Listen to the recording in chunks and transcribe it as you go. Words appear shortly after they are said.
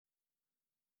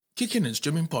Kicking and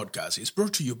Streaming Podcast is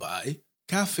brought to you by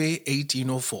Cafe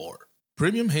 1804.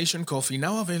 Premium Haitian coffee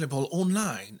now available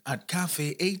online at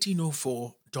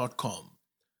cafe1804.com.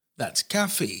 That's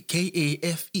cafe,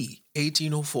 K-A-F-E,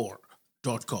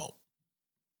 1804.com.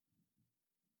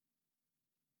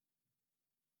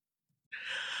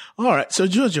 All right, so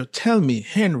Jojo, tell me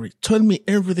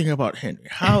everything about Henry.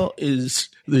 How is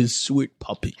this sweet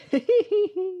puppy?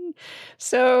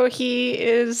 So he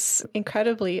is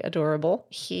incredibly adorable.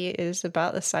 He is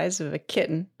about the size of a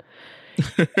kitten.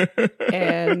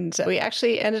 And we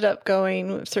actually ended up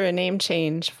going through a name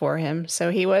change for him.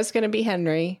 So he was going to be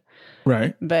Henry.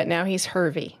 Right. But now he's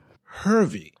Hervey.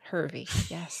 Hervey,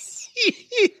 yes.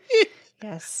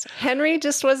 Yes. Henry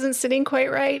just wasn't sitting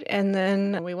quite right. And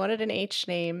then we wanted an H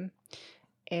name.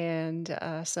 And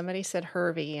somebody said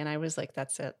Hervey. And I was like,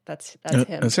 that's it. That's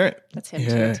him. That's it. That's him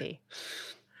to a T.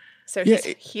 So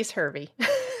he's Hervey.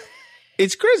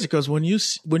 It's crazy because when you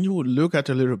would look at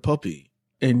a little puppy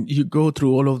and you go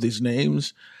through all of these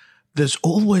names, there's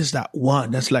always that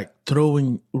one that's like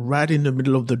throwing right in the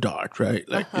middle of the dart, right?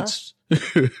 Like it's,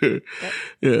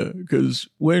 yeah. Because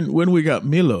when we got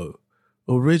Milo,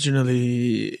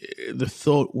 originally the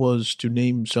thought was to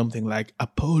name something like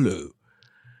Apollo,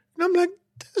 and I'm like,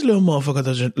 this little motherfucker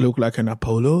doesn't look like an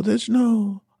Apollo. There's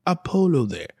no Apollo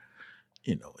there.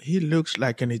 You know, he looks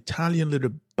like an Italian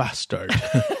little bastard.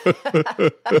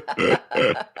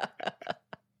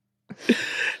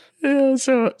 Yeah,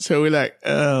 so we're like,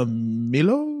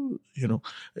 Milo, you know,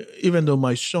 even though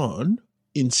my son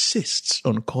insists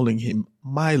on calling him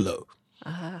Milo.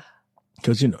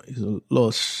 Because, you know, he's a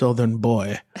little southern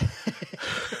boy.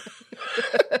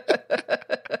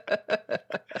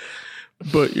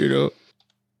 But, you know,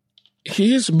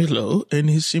 he is Milo and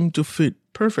he seemed to fit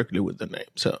perfectly with the name.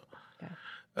 So,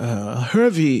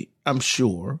 Hervey, I'm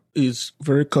sure, is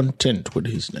very content with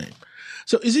his name.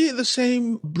 So is he the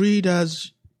same breed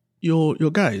as your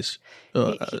guys?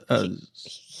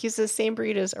 He's the same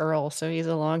breed as Earl, so he's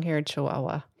a long-haired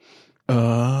Chihuahua.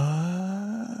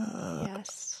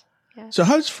 Yes. So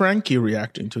how's Frankie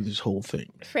reacting to this whole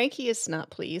thing? Frankie is not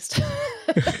pleased.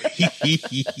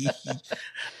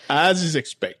 As is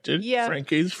expected. Yeah.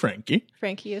 Frankie is Frankie.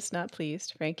 Frankie is not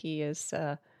pleased. Frankie is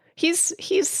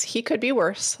he could be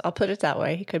worse. I'll put it that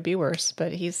way. He could be worse,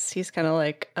 but he's kind of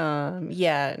like,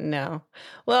 yeah, no.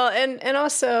 Well, and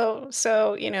also,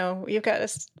 so, you know, you've got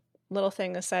this little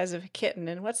thing the size of a kitten,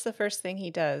 and what's the first thing he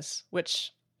does?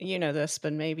 Which, you know this,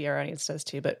 but maybe our audience does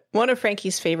too. But one of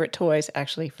Frankie's favorite toys,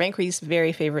 actually, Frankie's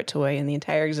very favorite toy in the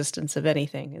entire existence of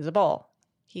anything is a ball.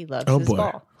 He loves his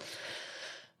ball.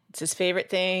 It's his favorite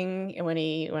thing. And when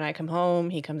I come home,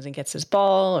 he comes and gets his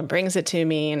ball and brings it to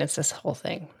me, and it's this whole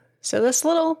thing. So this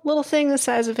little thing the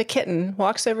size of a kitten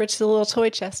walks over to the little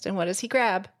toy chest, and what does he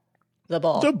grab? The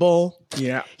ball. The ball.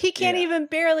 Yeah. He can't even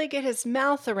barely get his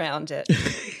mouth around it.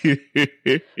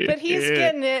 But he's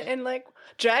getting it and like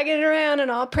dragging it around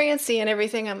and all prancy and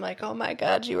everything. I'm like, oh my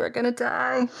God, you are going to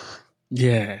die.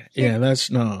 Yeah. That's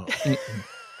no. You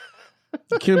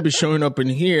can't be showing up in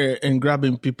here and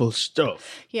grabbing people's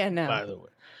stuff. Yeah, no. By the way.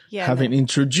 Yeah, haven't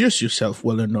introduced yourself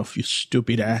well enough, you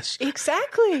stupid ass.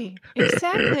 Exactly.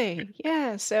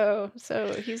 Yeah. So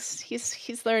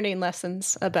he's learning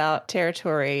lessons about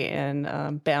territory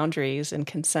and boundaries and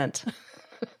consent.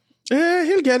 Yeah,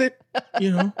 he'll get it.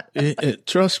 You know,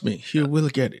 trust me, he will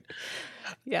get it.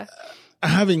 Yeah.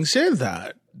 Having said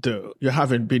that, though, you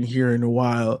haven't been here in a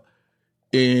while,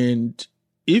 and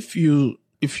if you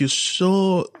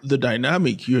saw the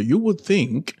dynamic here, you would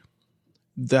think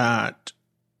that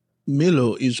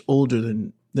Milo is older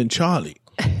than Charlie.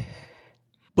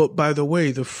 But by the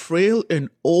way, the frail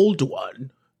and old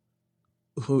one,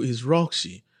 who is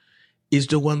Roxy, is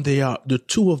the one the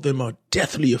two of them are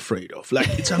deathly afraid of. Like,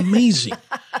 it's amazing.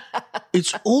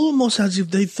 It's almost as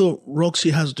if they thought Roxy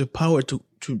has the power to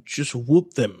just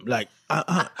whoop them. Like,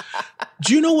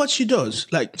 do you know what she does?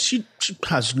 Like, she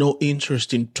has no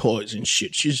interest in toys and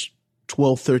shit. She's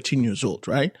 12, 13 years old,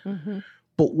 right? Mm-hmm.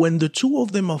 But when the two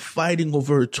of them are fighting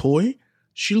over a toy,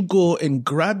 she'll go and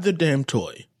grab the damn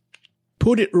toy,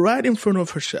 put it right in front of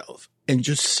herself, and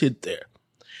just sit there.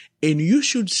 And you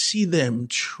should see them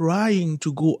trying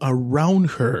to go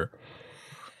around her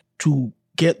to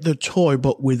get the toy,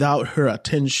 but without her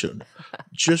attention.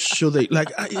 Just so they,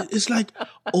 like, it's like,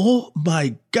 oh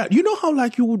my God. You know how,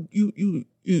 like,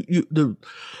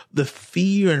 the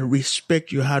fear and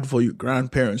respect you had for your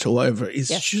grandparents or whatever,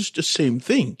 it's just the same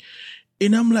thing.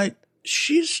 And I'm like,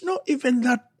 she's not even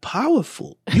that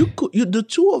powerful. The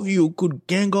two of you could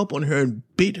gang up on her and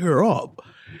beat her up.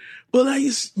 But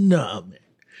like, nah, man.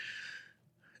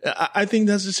 I think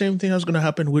that's the same thing that's going to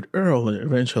happen with Earl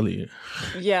eventually.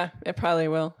 Yeah, it probably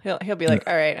will. He'll be like,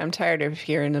 all right, I'm tired of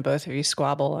hearing the both of you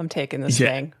squabble. I'm taking this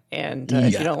thing. And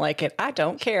if you don't like it, I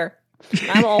don't care.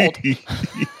 I'm old.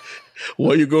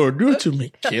 What are you going to do to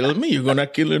me? Kill me? You're going to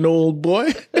kill an old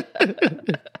boy?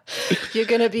 You're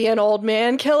going to be an old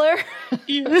man killer?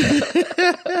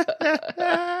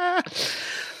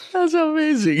 That's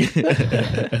amazing.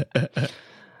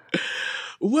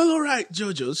 Well, all right,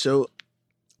 Jojo. So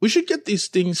we should get these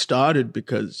things started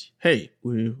because, hey,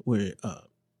 we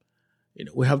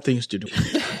have things to do.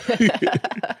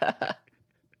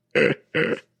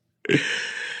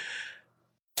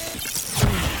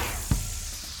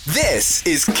 This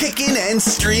is Kickin' and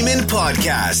Streamin'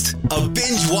 Podcast, a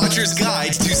binge watcher's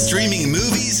guide to streaming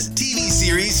movies, TV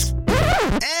series,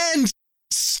 and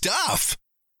stuff.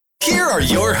 Here are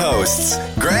your hosts,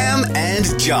 Graham and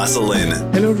Jocelyn.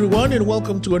 Hello, everyone, and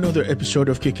welcome to another episode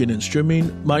of Kickin' and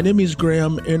Streaming. My name is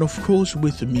Graham, and of course,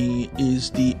 with me is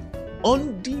the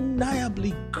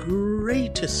undeniably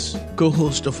greatest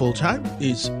co-host of all time,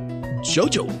 is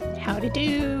Jojo. Howdy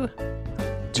do.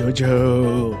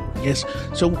 Jojo. Yes.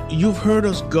 So you've heard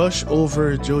us gush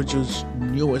over Jojo's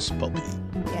newest puppy.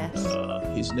 Yes.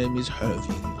 His name is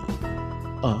Harvey.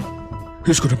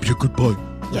 He's going to be a good boy.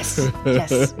 Yes.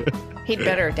 Yes. He'd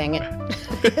better, dang it.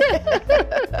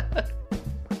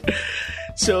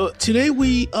 So today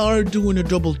we are doing a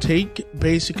double take.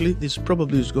 Basically, this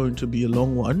probably is going to be a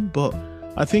long one, but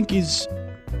I think it's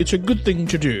a good thing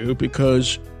to do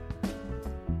because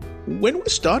when we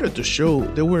started the show,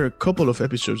 there were a couple of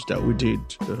episodes that we did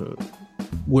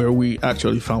where we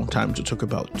actually found time to talk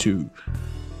about two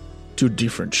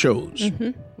different shows.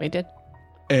 Mm-hmm. We did.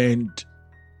 And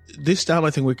this time,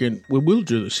 I think we will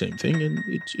do the same thing, and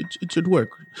it should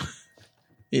work.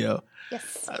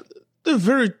 Yes.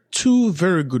 They're two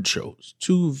very good shows,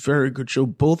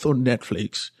 both on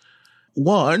Netflix.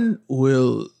 One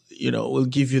will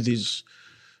give you these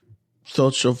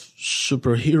thoughts of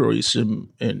superheroism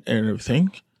and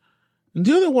everything. And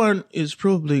the other one is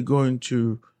probably going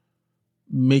to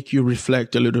make you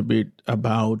reflect a little bit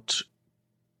about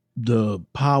the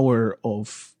power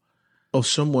of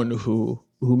someone who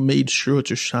made sure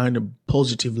to shine a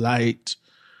positive light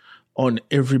on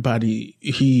everybody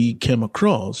he came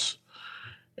across,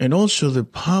 and also the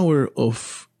power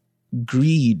of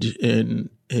greed and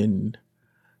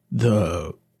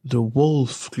the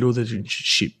wolf clothed in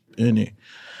sheep.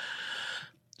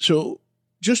 So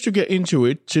just to get into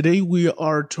it, today we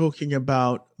are talking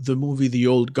about the movie The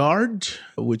Old Guard,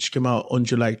 which came out on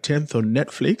July 10th on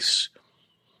Netflix.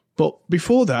 But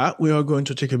before that, we are going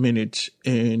to take a minute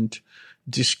and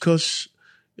discuss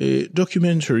a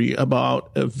documentary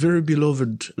about a very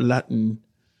beloved Latin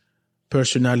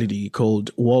personality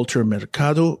called Walter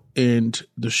Mercado, and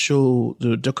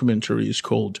the documentary is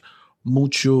called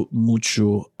Mucho,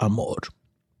 Mucho Amor.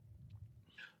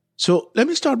 So let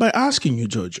me start by asking you,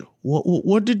 Jojo,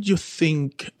 what did you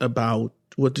think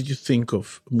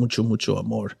of Mucho, Mucho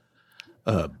Amor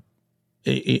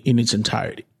in its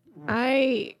entirety?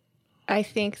 I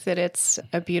think that it's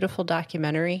a beautiful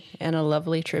documentary and a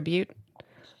lovely tribute.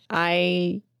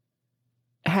 I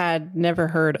had never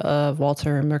heard of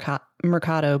Walter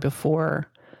Mercado before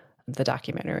the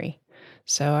documentary,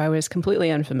 so I was completely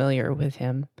unfamiliar with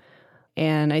him.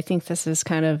 And I think this is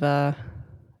kind of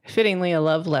fittingly a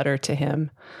love letter to him.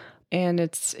 And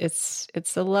it's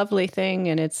a lovely thing,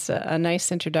 and it's a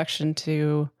nice introduction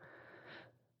to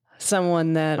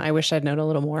someone that I wish I'd known a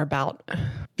little more about.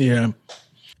 Yeah.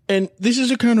 And this is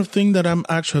the kind of thing that I'm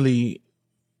actually,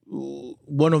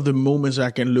 one of the moments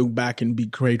I can look back and be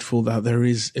grateful that there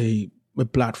is a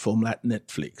platform like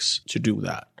Netflix to do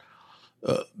that.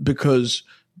 Because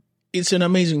it's an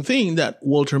amazing thing that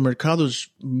Walter Mercado's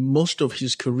most of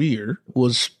his career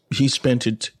he spent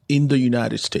it in the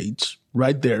United States,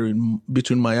 right there in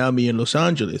between Miami and Los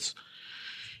Angeles.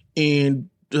 And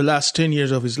the last 10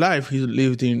 years of his life, he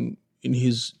lived in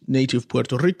his native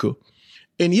Puerto Rico.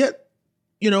 And yet,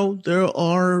 there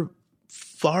are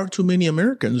far too many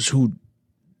Americans who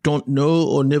don't know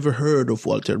or never heard of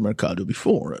Walter Mercado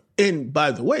before. And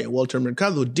by the way, Walter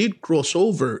Mercado did cross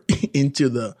over into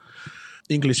the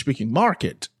English-speaking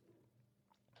market.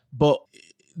 But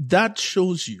that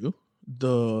shows you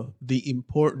the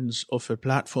importance of a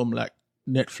platform like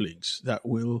Netflix that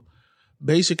will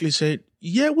basically say,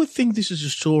 yeah, we think this is a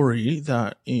story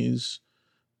that is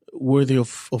worthy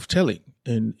of telling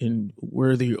and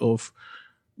worthy of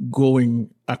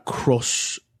going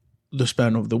across the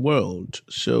span of the world.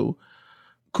 So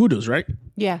kudos, right?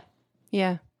 Yeah,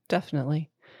 definitely.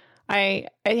 I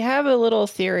have a little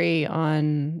theory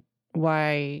on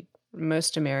why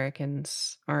most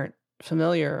Americans aren't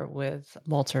familiar with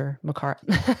Walter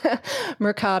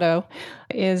Mercado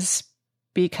is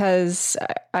because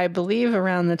I believe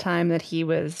around the time that he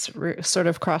was sort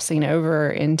of crossing over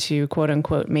into quote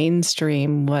unquote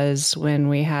mainstream was when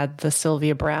we had the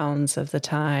Sylvia Browns of the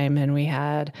time, and we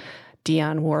had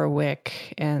Dionne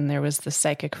Warwick, and there was the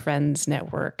Psychic Friends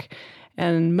Network.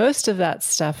 And most of that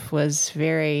stuff was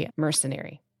very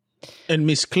mercenary. And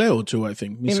Miss Cleo too, I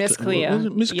think. Miss Cleo. Was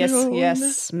it Miss Yes, Cleo?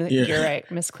 yes. Yeah. You're right.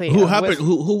 Miss Cleo.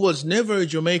 Who was never a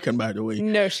Jamaican, by the way.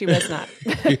 No, she was not.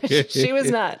 She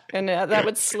was not. And that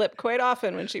would slip quite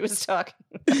often when she was talking.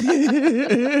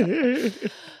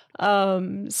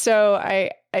 So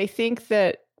I think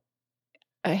that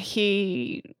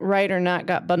he, right or not,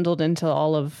 got bundled into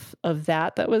all of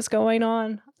that was going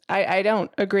on. I don't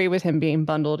agree with him being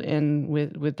bundled in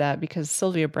with that, because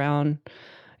Sylvia Brown,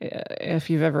 if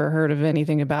you've ever heard of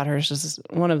anything about her, is just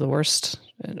one of the worst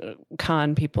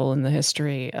con people in the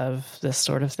history of this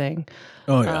sort of thing.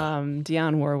 Oh, yeah.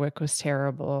 Dionne Warwick was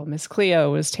terrible. Miss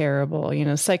Cleo was terrible.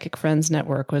 Psychic Friends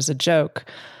Network was a joke.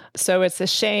 So it's a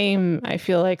shame, I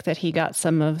feel like, that he got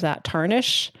some of that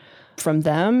tarnish from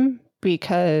them,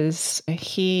 because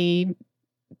he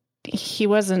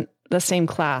wasn't the same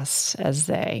class as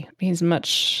they. He's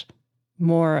much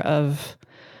more of,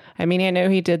 I know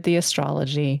he did the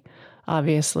astrology.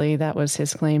 Obviously, that was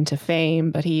his claim to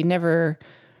fame, but he never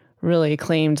really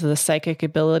claimed the psychic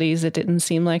abilities, it didn't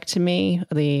seem like to me.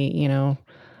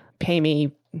 Pay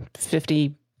me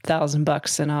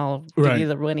 $50,000 and I'll give you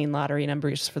the winning lottery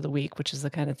numbers for the week, which is the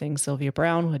kind of thing Sylvia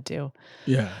Brown would do.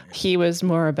 Yeah. He was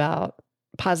more about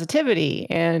positivity.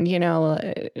 And,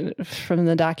 from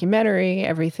the documentary,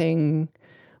 everything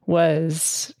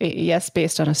was, yes,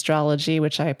 based on astrology,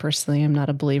 which I personally am not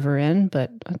a believer in,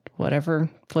 but whatever,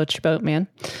 float your boat, man.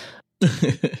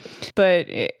 But,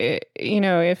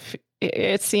 if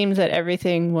it seems that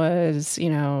everything was,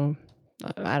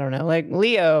 I don't know, like,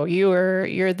 Leo,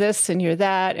 you're this and you're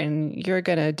that, and you're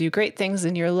going to do great things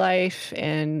in your life.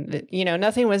 And,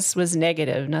 nothing was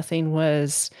negative. Nothing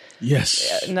was,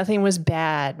 nothing was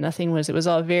bad. It was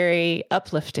all very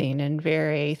uplifting and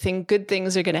good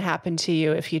things are going to happen to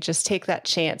you if you just take that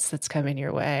chance that's coming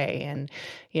your way. And,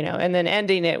 and then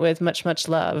ending it with much, much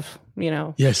love,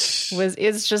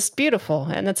 is just beautiful.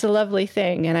 And it's a lovely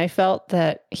thing. And I felt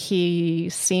that he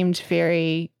seemed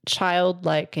very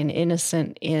childlike and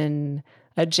innocent in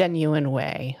a genuine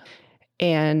way,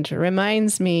 and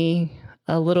reminds me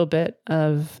a little bit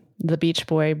of the Beach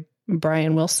Boy,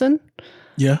 Brian Wilson.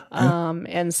 Yeah.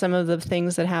 And some of the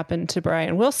things that happened to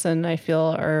Brian Wilson, I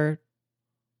feel, are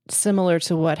similar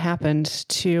to what happened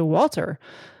to Walter,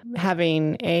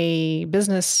 having a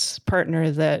business partner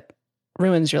that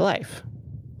ruins your life.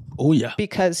 Oh, yeah.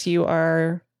 Because you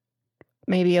are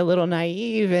maybe a little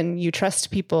naive and you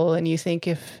trust people and you think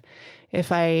if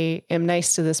I am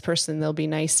nice to this person, they'll be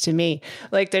nice to me.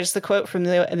 Like, there's the quote from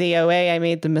the OA, I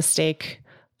made the mistake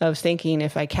of thinking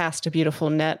if I cast a beautiful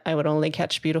net, I would only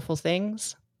catch beautiful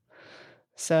things.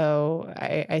 So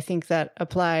I think that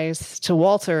applies to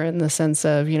Walter in the sense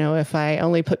of, if I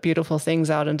only put beautiful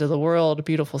things out into the world,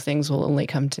 beautiful things will only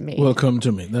come to me. Will come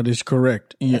to me. That is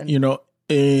correct. And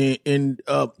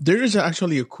there is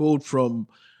actually a quote from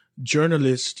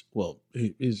journalist. Well,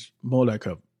 he is more like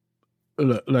a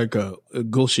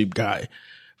gossip guy,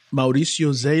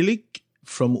 Mauricio Zelig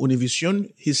from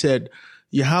Univision. He said,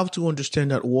 you have to understand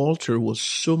that Walter was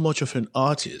so much of an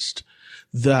artist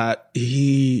that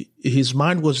his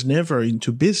mind was never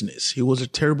into business. He was a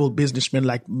terrible businessman,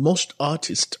 like most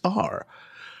artists are.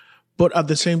 But at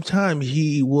the same time,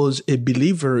 he was a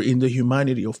believer in the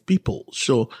humanity of people.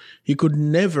 So he could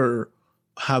never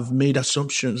have made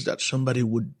assumptions that somebody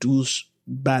would do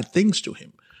bad things to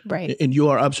him. Right. And you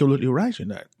are absolutely right in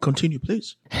that. Continue,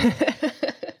 please.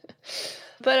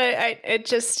 But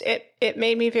it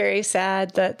made me very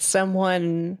sad that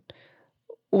someone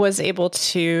was able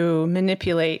to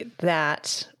manipulate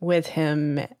that with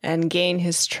him and gain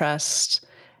his trust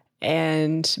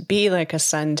and be like a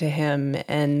son to him,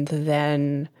 and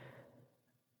then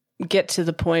get to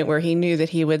the point where he knew that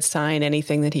he would sign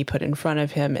anything that he put in front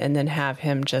of him, and then have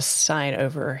him just sign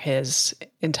over his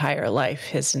entire life,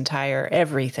 his entire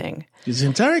everything. His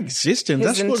entire existence.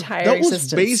 That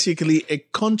was basically a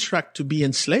contract to be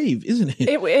enslaved, isn't it?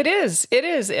 It is.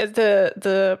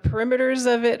 The perimeters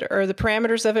of it, or the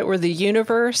parameters of it, were the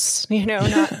universe,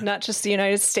 not just the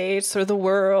United States or the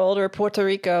world or Puerto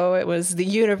Rico. It was the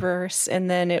universe.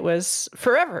 And then it was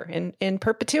forever in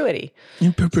perpetuity.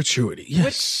 In perpetuity,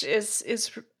 yes. Which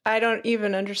is I don't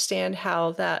even understand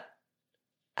how that,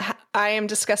 I am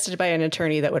disgusted by an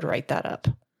attorney that would write that up.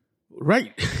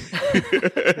 Right.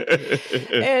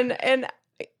 and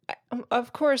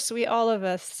of course, all of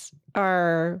us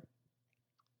are,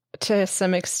 to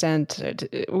some extent,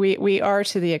 we are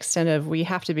to the extent of we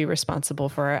have to be responsible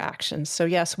for our actions. So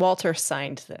yes, Walter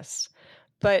signed this,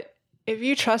 but if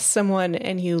you trust someone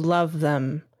and you love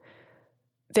them,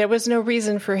 there was no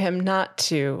reason for him not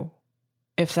to.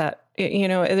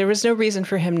 There was no reason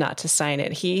for him not to sign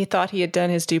it. He thought he had done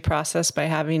his due process by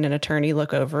having an attorney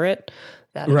look over it.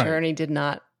 That attorney did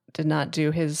not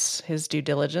do his due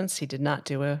diligence. He did not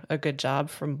do a good job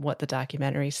from what the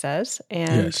documentary says.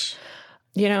 And,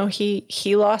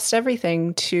 he lost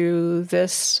everything to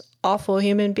this awful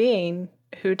human being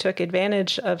who took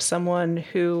advantage of someone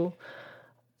who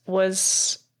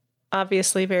was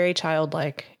obviously very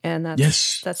childlike. And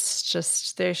that's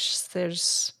just,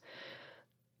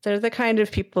 they're the kind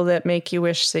of people that make you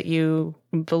wish that you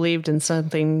believed in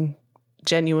something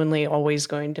genuinely always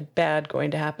going to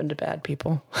happen to bad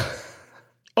people.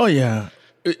 Oh yeah.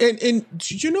 And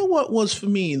you know what was for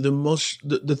me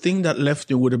the thing that left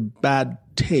me with a bad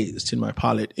taste in my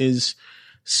palate is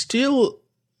still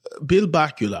Bill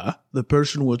Bakula, the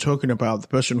person we're talking about, the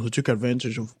person who took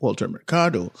advantage of Walter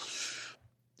Mercado.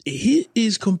 He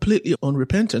is completely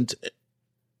unrepentant.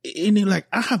 And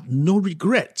I have no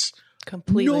regrets.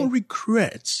 Completely. No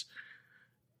regrets.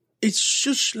 It's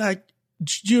just like,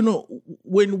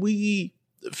 when a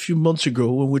few months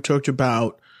ago, when we talked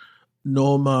about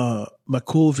Norma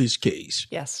McCovey's case.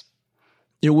 Yes.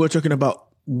 We're talking about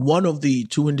one of the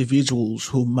two individuals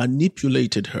who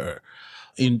manipulated her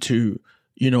into,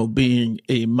 being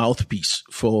a mouthpiece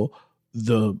for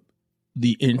the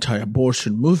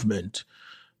anti-abortion movement.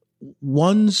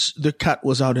 Once the cat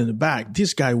was out in the bag,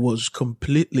 this guy was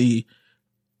completely,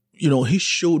 he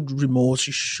showed remorse,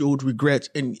 he showed regret,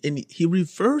 and he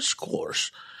reversed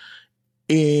course.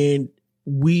 And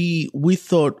we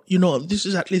thought, this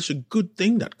is at least a good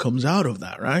thing that comes out of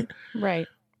that, right? Right.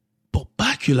 But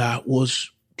Bakula was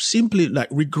simply like,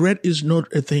 regret is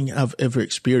not a thing I've ever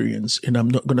experienced, and I'm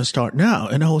not going to start now.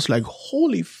 And I was like,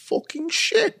 holy fucking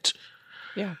shit.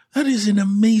 Yeah. That is an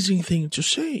amazing thing to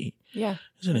say. Yeah.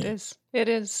 Isn't it? It is. It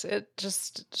is. It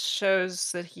just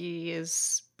shows that he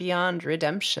is beyond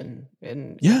redemption,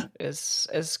 and is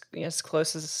as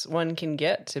close as one can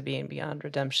get to being beyond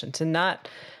redemption. To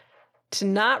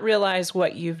not realize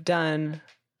what you've done,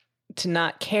 to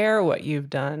not care what you've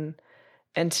done,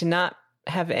 and to not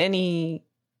have any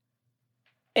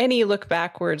look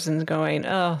backwards and going,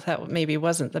 oh, that maybe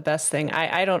wasn't the best thing.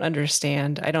 I don't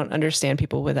understand. I don't understand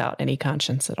people without any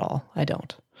conscience at all. I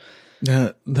don't.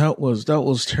 That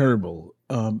was terrible.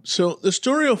 So the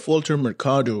story of Walter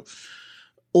Mercado,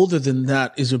 other than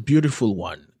that, is a beautiful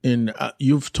one. And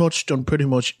you've touched on pretty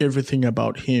much everything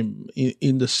about him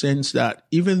in the sense that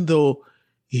even though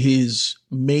his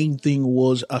main thing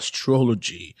was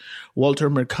astrology, Walter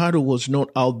Mercado was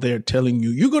not out there telling you,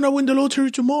 you're going to win the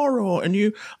lottery tomorrow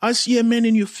and I see a man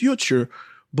in your future,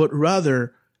 but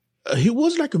rather he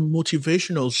was like a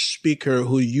motivational speaker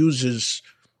who uses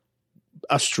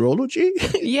astrology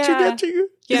to get to you,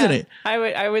 isn't it?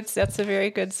 I would. That's a very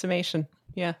good summation.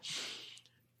 Yeah.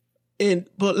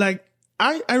 But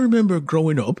I remember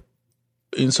growing up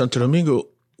in Santo Domingo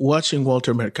watching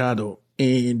Walter Mercado,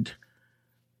 and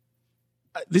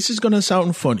this is going to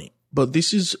sound funny, but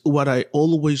this is what I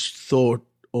always thought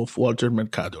of Walter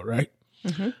Mercado, right?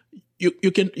 Mm-hmm.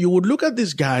 You would look at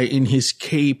this guy in his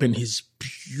cape and his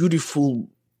beautiful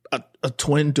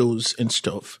atuendos and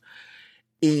stuff,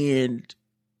 and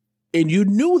you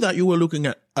knew that you were looking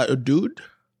at a dude,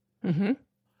 mm-hmm.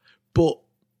 but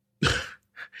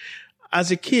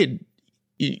as a kid,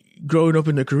 growing up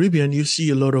in the Caribbean, you see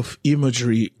a lot of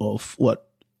imagery of what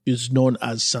is known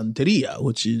as Santeria,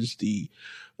 which is the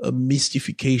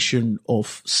mystification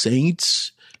of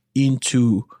saints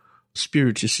into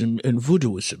Spiritism and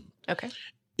Voodooism. Okay.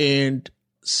 And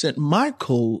St.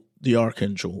 Michael the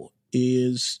Archangel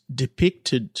is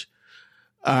depicted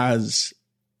as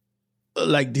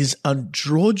like this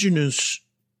androgynous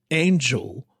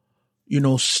angel,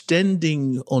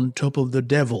 standing on top of the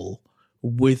devil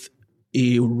with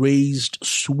a raised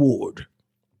sword.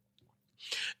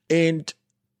 And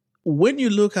when you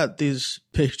look at this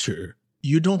picture,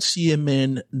 you don't see a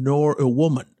man nor a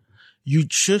woman. You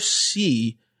just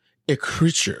see a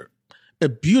creature, a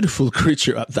beautiful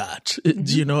creature at that. Mm-hmm.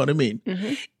 Do you know what I mean?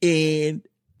 Mm-hmm.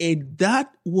 And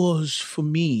that was for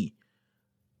me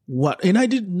and I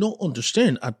did not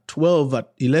understand at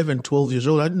 11, 12 years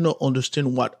old, I did not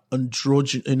understand what an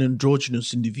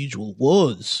androgynous individual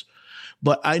was.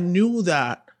 But I knew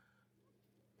that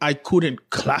I couldn't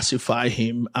classify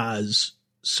him as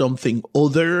something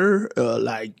other,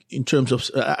 like in terms of,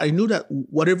 I knew that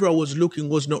whatever I was looking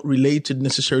was not related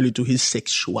necessarily to his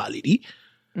sexuality,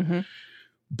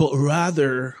 but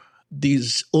rather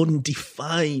this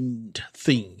undefined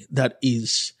thing that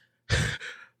is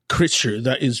creature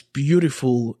that is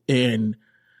beautiful, and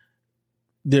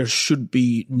there should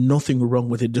be nothing wrong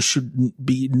with it. There shouldn't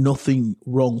be nothing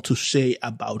wrong to say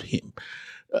about him.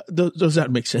 Does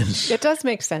that make sense? It does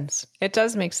make sense. It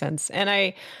does make sense. And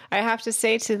I have to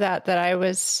say to that I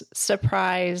was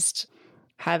surprised,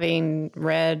 having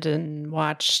read and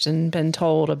watched and been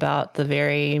told about the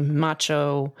very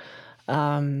macho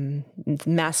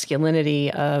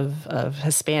masculinity of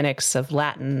Hispanics, of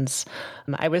Latins.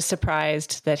 I was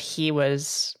surprised that he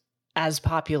was as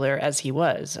popular as he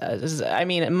was.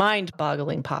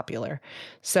 Mind-boggling popular.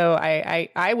 So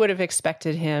I would have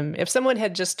expected him, if someone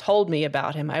had just told me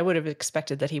about him, I would have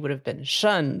expected that he would have been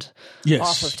shunned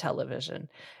off of television.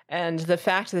 And the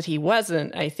fact that he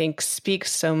wasn't, I think,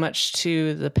 speaks so much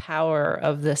to the power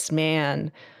of this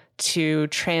man to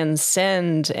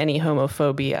transcend any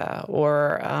homophobia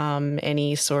or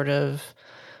any sort of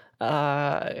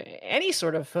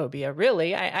phobia,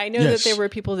 really. I know that there were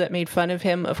people that made fun of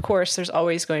him. Of course, there's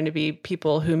always going to be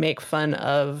people who make fun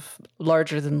of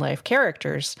larger than life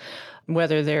characters,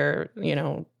 whether they're,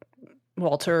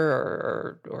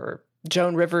 Walter or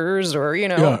Joan Rivers or,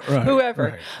 whoever.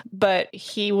 Right. But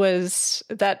he was,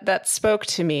 that spoke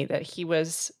to me that he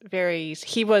was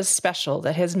special,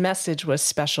 that his message was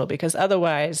special, because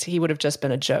otherwise he would have just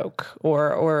been a joke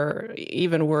or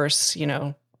even worse,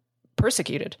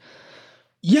 persecuted.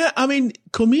 Yeah,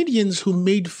 comedians who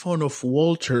made fun of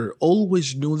Walter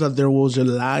always knew that there was a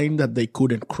line that they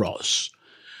couldn't cross.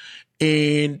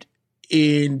 And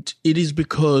it is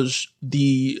because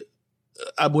the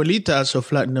abuelitas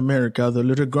of Latin America, the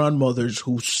little grandmothers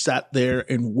who sat there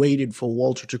and waited for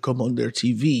Walter to come on their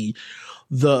TV,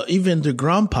 even the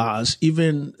grandpas,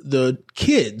 even the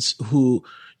kids who,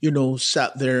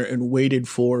 sat there and waited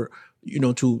for,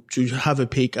 to have a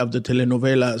pick of the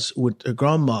telenovelas with a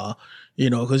grandma,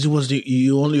 because it was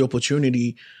the only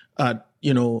opportunity at,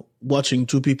 watching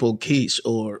two people kiss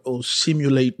or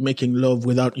simulate making love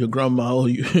without your grandma or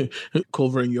you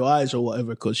covering your eyes or whatever,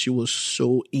 because she was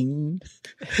so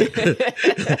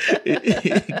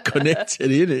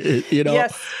connected in it,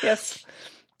 Yes.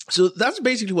 So that's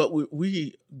basically what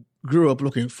we grew up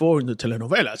looking for in the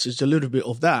telenovelas. It's a little bit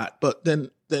of that. But then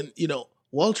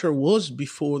Walter was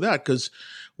before that, because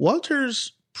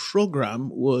Walter's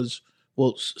program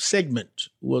segment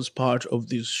was part of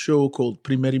this show called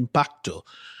Primer Impacto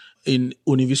in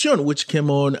Univision, which came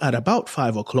on at about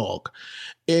 5:00.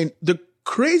 And the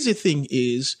crazy thing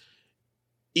is,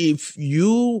 if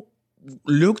you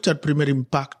looked at Primer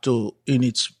Impacto in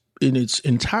its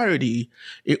entirety,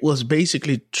 it was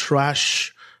basically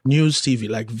trash news TV,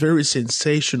 like very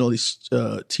sensationalist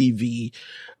TV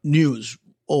news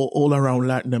all around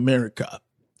Latin America.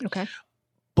 Okay.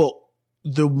 But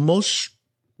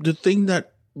the thing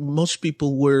that most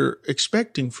people were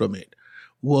expecting from it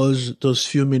was those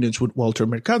few minutes with Walter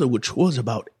Mercado, which was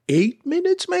about 8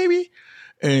 minutes maybe.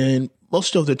 And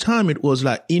most of the time it was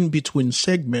like in between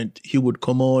segment, he would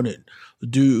come on and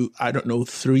do,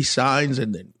 3 signs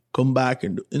and then come back.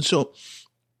 And so,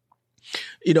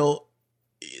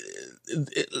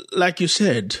 like you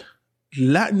said,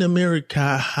 Latin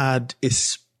America had a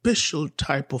special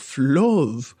type of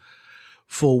love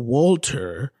for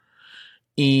Walter,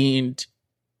 and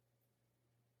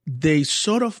they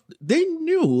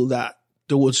knew that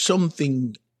there was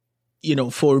something,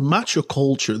 for macho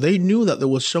culture, they knew that there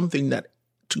was something that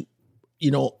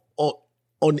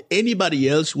on anybody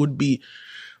else would be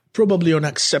probably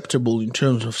unacceptable in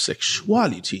terms of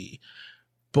sexuality.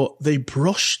 But they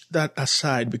brushed that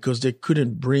aside because they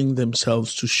couldn't bring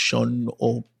themselves to shun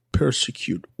or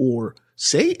persecute or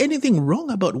say anything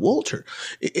wrong about Walter.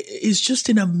 It's just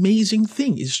an amazing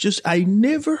thing. It's just, I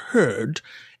never heard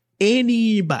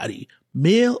anybody,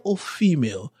 male or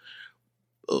female,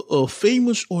 or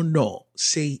famous or not,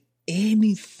 say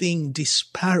anything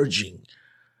disparaging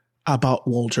about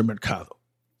Walter Mercado.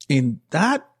 And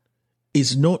that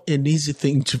is not an easy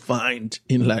thing to find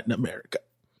in Latin America.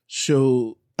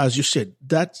 So, as you said,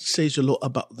 that says a lot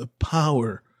about the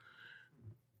power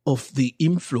of the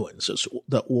influences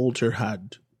that Walter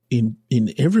had in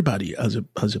everybody as a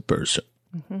person.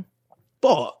 Mm-hmm.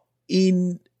 But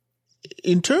in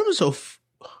terms of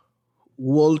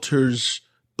Walter's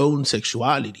own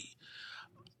sexuality,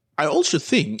 I also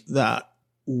think that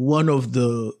one of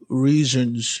the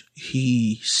reasons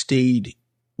he stayed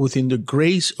within the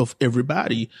grace of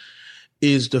everybody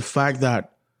is the fact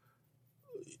that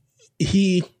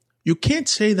he you can't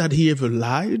say that he ever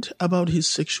lied about his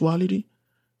sexuality.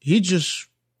 He just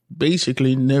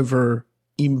basically never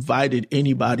invited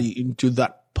anybody into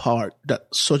that part, that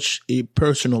such a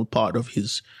personal part of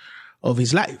his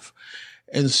life.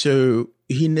 And so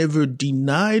he never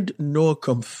denied nor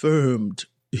confirmed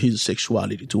his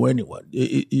sexuality to anyone.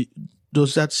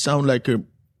 Does that sound like a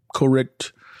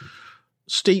correct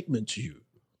statement to you?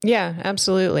 Yeah,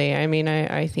 absolutely. I mean,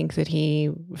 I think that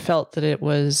he felt that it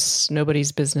was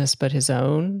nobody's business but his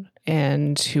own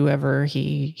and whoever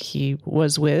he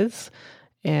was with.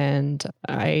 And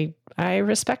I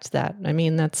respect that. I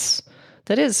mean, that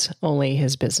is only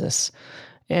his business.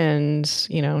 And,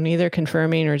 neither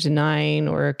confirming or denying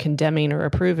or condemning or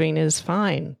approving is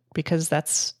fine because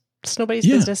it's nobody's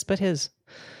business but his.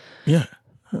 Yeah.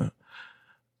 Huh.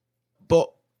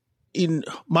 But in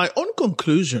my own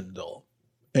conclusion, though,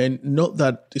 and not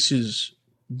that this is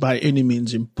by any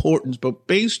means important, but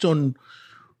based on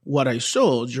what I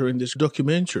saw during this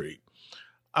documentary,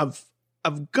 I've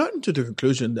gotten to the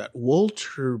conclusion that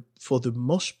Walter, for the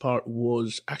most part,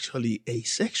 was actually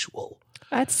asexual.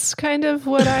 That's kind of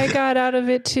what I got out of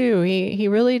it too. He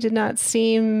really did not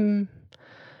seem,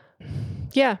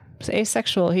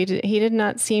 asexual. He did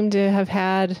not seem to have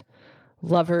had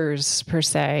lovers per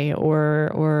se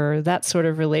or that sort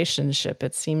of relationship.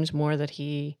 It seemed more that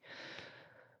he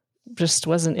just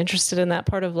wasn't interested in that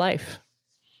part of life.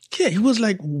 Yeah, he was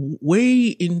like way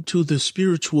into the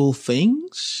spiritual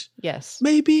things. Yes.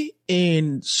 Maybe,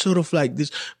 and sort of like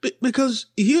this. Because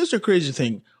here's the crazy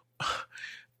thing.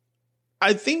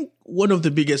 I think one of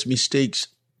the biggest mistakes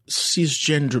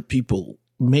cisgender people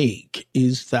make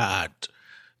is that,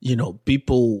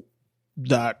 people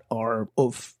that are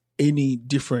of any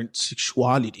different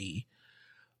sexuality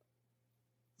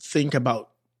think about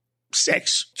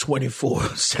sex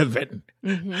 24/7.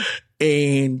 Mm-hmm.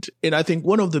 And I think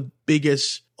one of the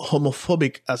biggest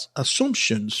homophobic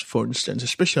assumptions, for instance,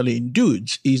 especially in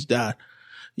dudes, is that,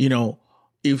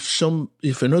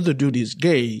 if another dude is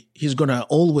gay, he's gonna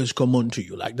always come on to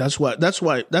you. Like that's what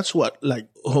like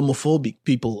homophobic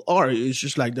people are. It's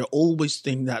just like they always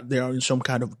think that they are in some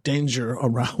kind of danger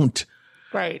around.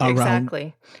 Right.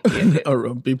 Exactly.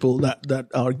 Around people that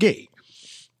are gay.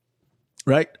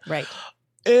 Right. Right.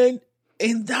 And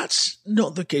that's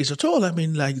not the case at all. I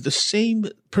mean, like the same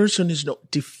person is not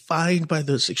defined by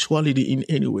their sexuality in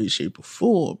any way, shape, or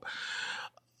form.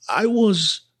 I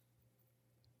was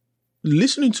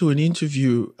listening to an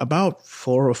interview about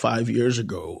 4 or 5 years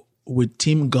ago with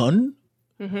Tim Gunn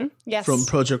yes. from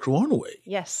Project Runway.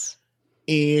 Yes.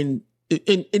 And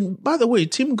by the way,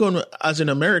 Tim Gunn as an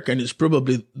American is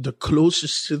probably the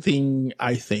closest thing,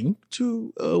 I think,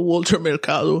 to Walter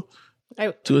Mercado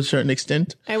to a certain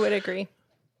extent. I would agree.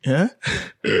 Yeah.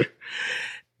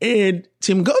 And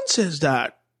Tim Gunn says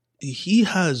that he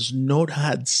has not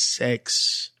had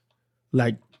sex,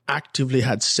 like actively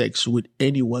had sex with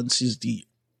anyone since the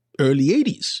early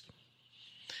 80s.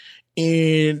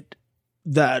 And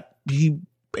that he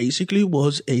basically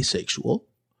was asexual.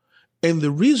 And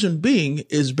the reason being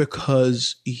is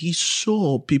because he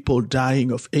saw people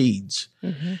dying of AIDS.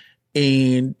 Mm-hmm.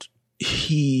 And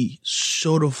he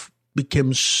sort of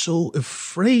became so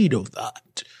afraid of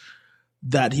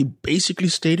that he basically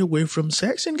stayed away from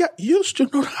sex and got used to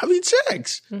not having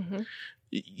sex. Mm-hmm.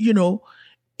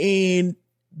 And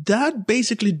that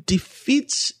basically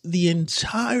defeats the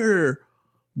entire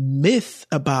myth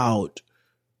about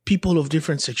people of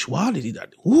different sexuality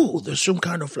that, there's some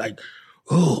kind of like,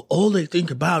 all they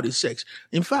think about is sex.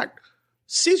 In fact,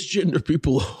 cisgender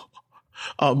people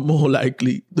are more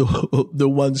likely the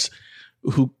ones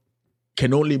who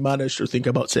can only manage to think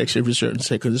about sex every certain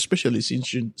second, especially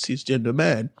cisgender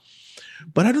men.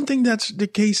 But I don't think that's the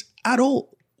case at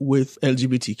all with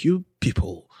LGBTQ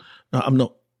people. Now, I'm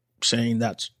not saying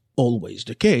that's always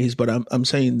the case, but I'm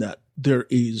saying that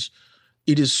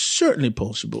it is certainly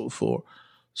possible for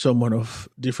someone of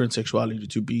different sexuality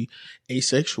to be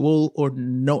asexual or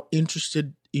not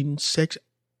interested in sex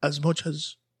as much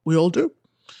as we all do.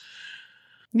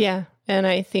 Yeah. And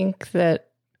I think that,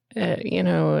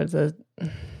 the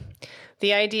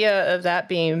idea of that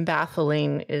being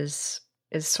baffling is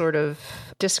sort of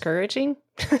discouraging.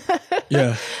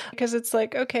 Yeah. Because it's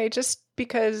like, okay, just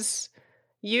because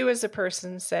you as a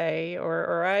person say,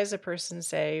 or I as a person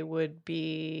say, would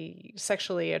be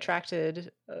sexually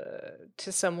attracted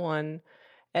to someone,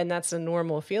 and that's a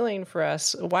normal feeling for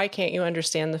us, why can't you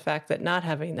understand the fact that not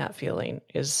having that feeling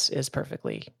is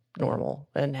perfectly normal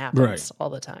and happens all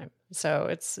the time? So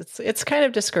it's kind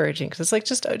of discouraging because it's like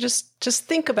just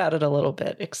think about it a little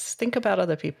bit. Think about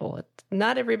other people.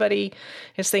 Not everybody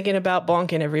is thinking about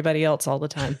bonking everybody else all the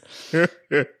time.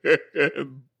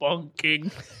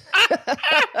 Bonking.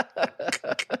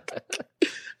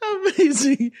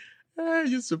 Amazing.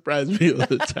 You surprise me all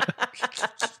the time.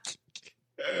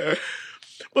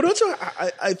 But also,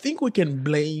 I think we can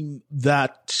blame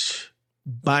that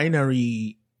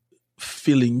binary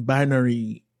feeling,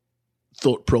 binary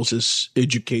thought process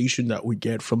education that we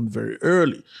get from very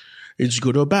early. It's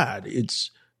good or bad.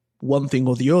 It's one thing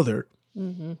or the other.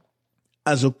 Mm-hmm.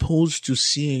 As opposed to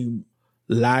seeing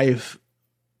life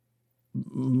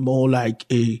more like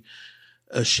a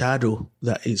shadow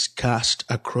that is cast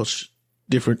across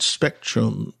different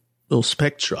spectra.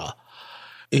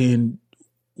 And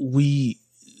we,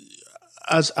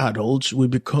 as adults, we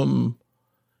become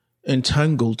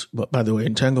entangled. But by the way,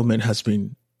 entanglement has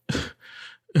been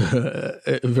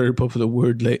a very popular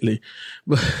word lately.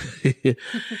 But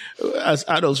as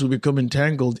adults, we become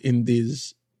entangled in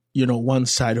this, one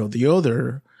side or the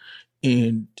other.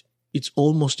 And it's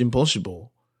almost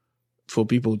impossible for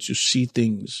people to see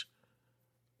things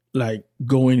like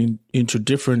going into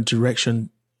different direction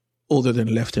other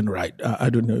than left and right. I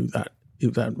don't know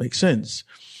if that makes sense.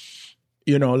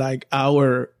 Like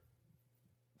our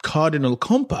cardinal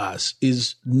compass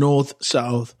is north,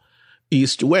 south,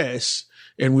 east, west,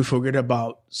 and we forget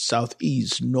about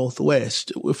southeast,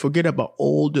 northwest. We forget about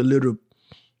all the little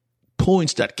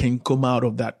points that can come out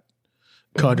of that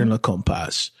cardinal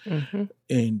compass. Mm-hmm.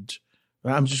 And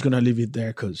I'm just going to leave it there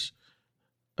because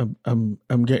I'm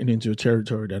getting into a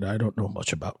territory that I don't know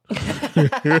much about.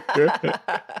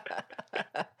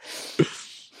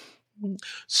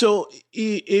 So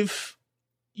if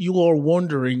you are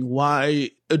wondering why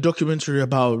a documentary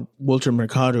about Walter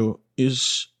Mercado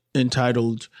is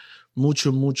entitled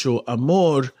Mucho, Mucho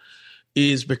Amor,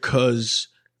 is because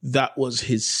that was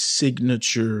his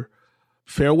signature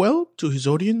farewell to his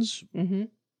audience. Mm-hmm.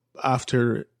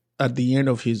 At the end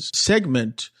of his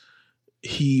segment,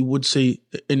 he would say,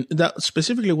 and that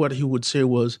specifically what he would say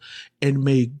was, and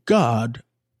may God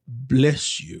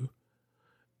bless you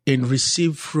and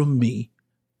receive from me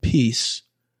peace,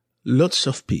 lots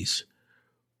of peace,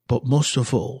 but most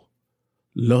of all,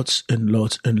 lots and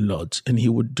lots and lots. And he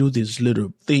would do this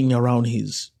little thing around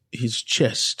his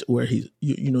chest where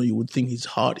you would think his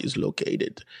heart is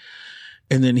located.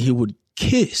 And then he would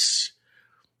kiss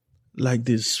like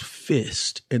this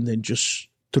fist and then just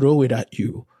throw it at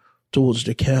you towards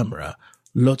the camera.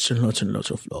 Lots and lots and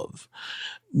lots of love.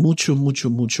 Mucho, mucho,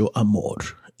 mucho amor.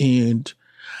 And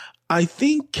I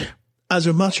think, as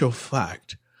a matter of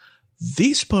fact,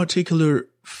 these particular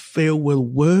farewell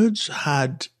words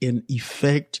had an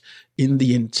effect in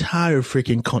the entire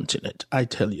freaking continent. I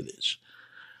tell you this.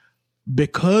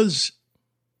 Because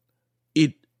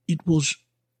it was,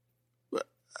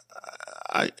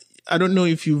 I don't know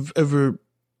if you've ever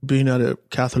been at a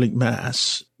Catholic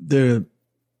Mass. The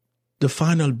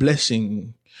final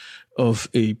blessing of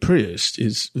a priest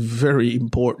is very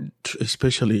important,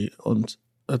 especially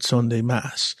at Sunday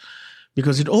Mass,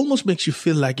 because it almost makes you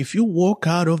feel like if you walk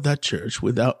out of that church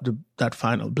without that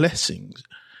final blessing,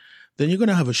 then you're going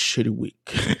to have a shitty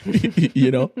week,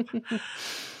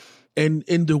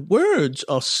 And the words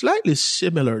are slightly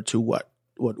similar to what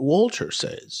Walter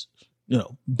says,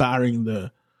 barring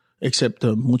except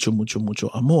the mucho, mucho, mucho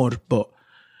amor, but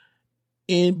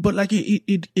like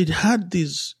it had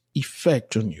this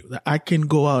effect on you that I can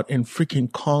go out and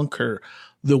freaking conquer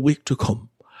the week to come,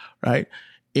 right?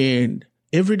 And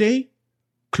every day,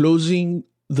 closing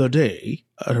the day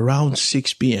at around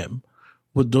 6 p.m.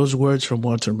 with those words from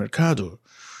Walter Mercado,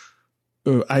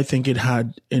 I think it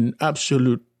had an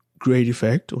absolute great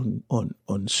effect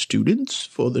on students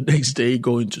for the next day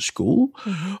going to school,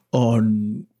 mm-hmm.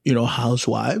 on,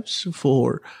 housewives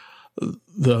for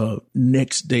the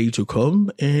next day to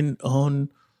come, and on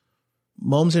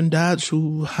moms and dads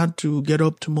who had to get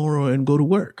up tomorrow and go to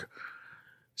work.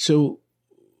 So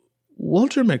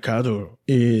Walter Mercado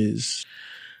is,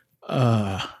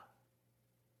 I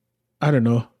don't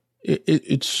know.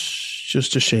 It's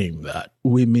just a shame that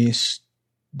we missed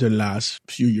the last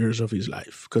few years of his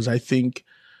life, because I think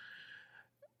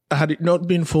had it not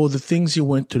been for the things he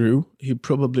went through, he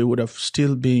probably would have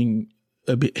still been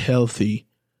a bit healthy,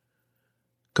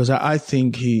 because I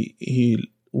think he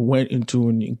went into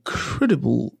an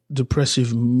incredible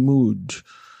depressive mood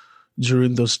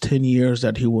during those 10 years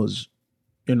that he was,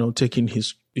 taking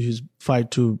his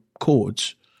fight to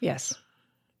courts. Yes.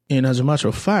 And as a matter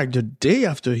of fact, the day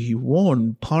after he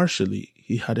won partially,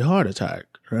 he had a heart attack,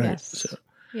 right? Yes.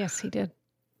 Yes, he did.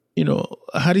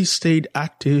 had he stayed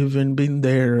active and been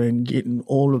there and getting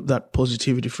all of that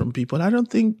positivity from people, I don't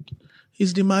think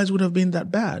his demise would have been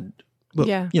that bad. But,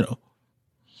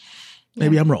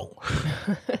 maybe I'm wrong.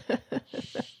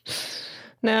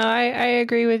 No, I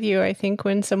agree with you. I think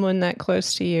when someone that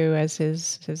close to you as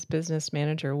his business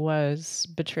manager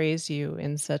betrays you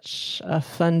in such a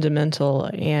fundamental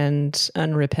and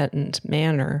unrepentant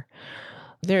manner,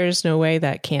 there is no way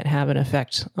that can't have an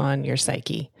effect on your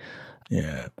psyche.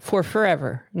 Yeah. For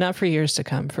forever, not for years to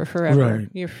come, for forever. Right.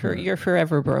 You're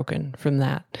forever broken from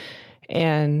that.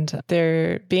 And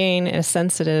there being a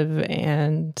sensitive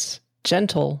and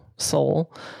gentle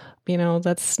soul,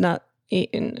 that's not,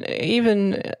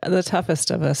 even the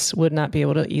toughest of us would not be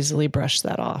able to easily brush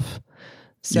that off.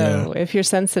 So if you're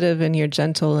sensitive and you're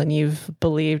gentle and you've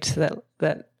believed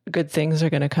that good things are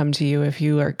going to come to you if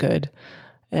you are good,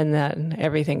 and that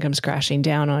everything comes crashing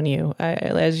down on you,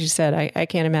 as you said, I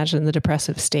can't imagine the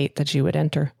depressive state that you would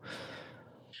enter.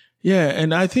 Yeah,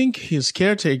 and I think his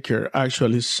caretaker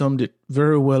actually summed it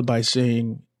very well by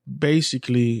saying,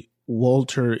 basically,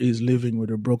 Walter is living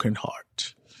with a broken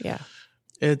heart. Yeah.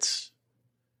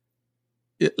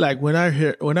 Like when I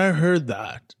heard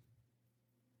that,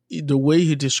 the way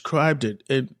he described it,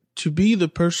 and to be the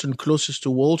person closest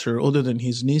to Walter other than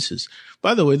his nieces.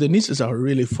 By the way, the nieces are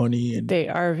really funny and they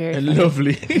are very and funny.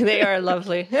 lovely. They are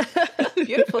lovely.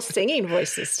 Beautiful singing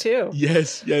voices too.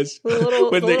 Yes.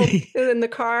 In the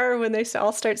car when they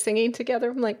all start singing together,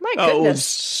 I'm like, my goodness. Oh, it was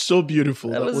so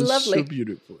beautiful. That was lovely. So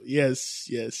beautiful. Yes.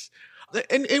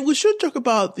 And we should talk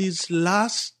about this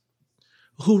last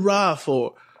hurrah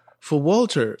for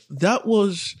Walter.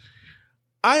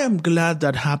 I am glad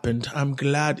that happened. I'm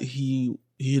glad he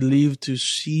lived to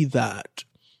see that.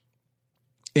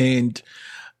 And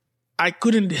I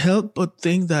couldn't help but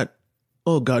think that,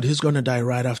 oh God, he's going to die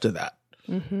right after that.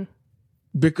 Mm-hmm.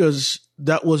 Because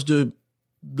that was the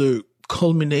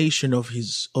culmination of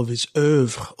his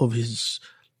oeuvre, of his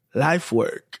life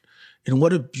work. And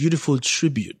what a beautiful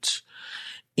tribute.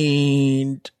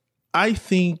 And I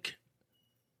think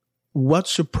what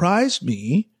surprised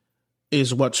me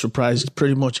is what surprised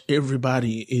pretty much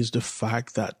everybody is the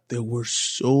fact that there were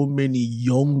so many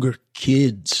younger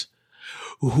kids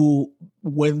who,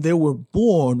 when they were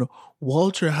born,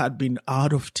 Walter had been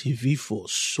out of TV for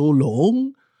so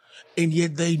long, and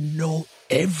yet they know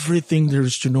everything there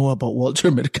is to know about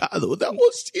Walter Mercado. That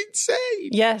was insane.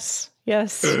 Yes.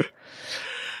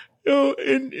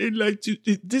 And like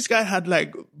this guy had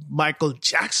like Michael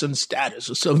Jackson status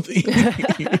or something.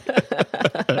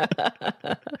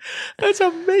 That's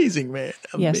amazing, man.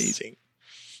 Amazing.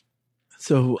 Yes.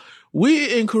 So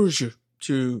we encourage you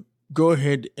to go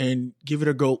ahead and give it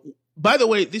a go. By the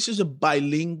way, this is a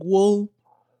bilingual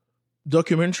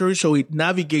documentary, so it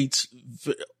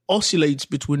oscillates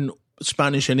between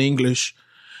Spanish and English.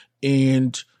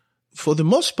 And for the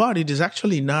most part, it is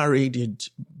actually narrated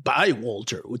by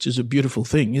Walter, which is a beautiful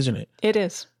thing, isn't it? It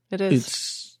is.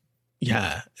 It's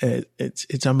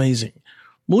amazing.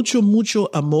 Mucho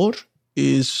Amor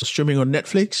is streaming on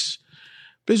Netflix.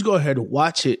 Please go ahead,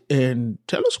 watch it, and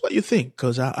tell us what you think,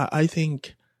 because I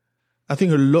think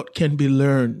a lot can be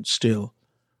learned still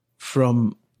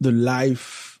from the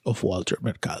life of Walter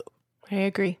Mercado. I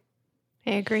agree.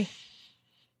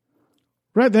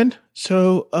 Right then.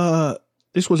 So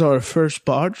this was our first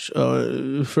part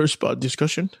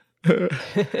discussion.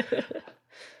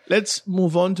 Let's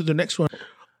move on to the next one.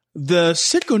 The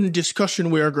second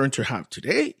discussion we are going to have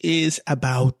today is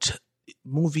about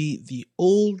movie The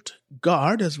Old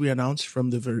Guard, as we announced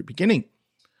from the very beginning.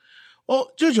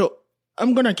 Well, Jojo,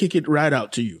 I'm going to kick it right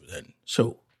out to you then.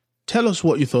 So tell us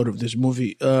what you thought of this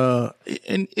movie,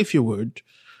 and if you would,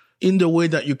 in the way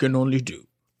that you can only do.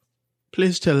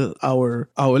 Please tell our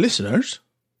listeners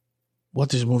what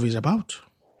this movie is about.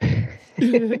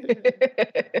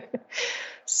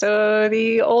 So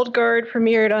The Old Guard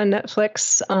premiered on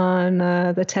Netflix on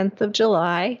the 10th of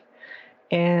July,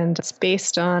 and it's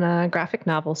based on a graphic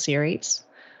novel series,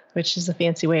 which is a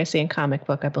fancy way of saying comic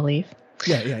book, I believe.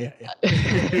 Yeah.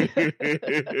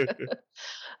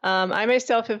 I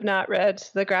myself have not read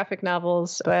the graphic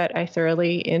novels, but I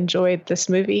thoroughly enjoyed this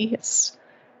movie.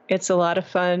 It's a lot of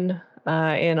fun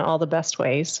in all the best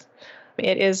ways.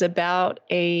 It is about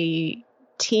a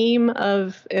team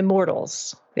of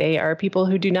immortals. They are people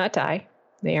who do not die.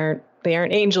 They aren't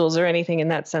angels or anything in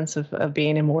that sense of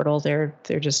being immortal. They're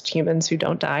just humans who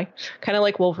don't die, kind of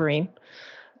like Wolverine.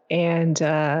 And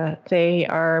they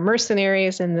are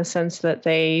mercenaries in the sense that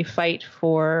they fight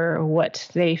for what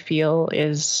they feel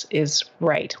is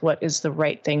right, what is the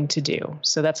right thing to do.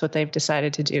 So that's what they've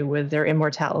decided to do with their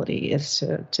immortality, is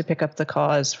to pick up the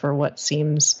cause for what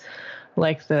seems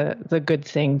like the good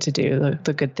thing to do,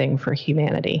 the good thing for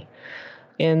humanity.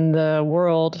 In the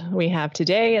world we have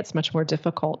today, it's much more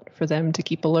difficult for them to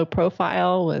keep a low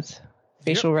profile with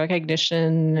facial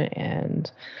recognition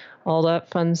and all that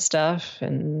fun stuff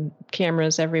and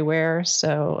cameras everywhere.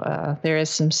 So there is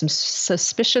some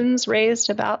suspicions raised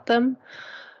about them,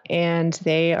 and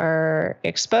they are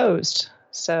exposed.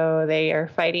 So they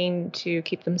are fighting to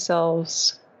keep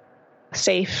themselves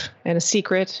safe and a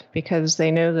secret because they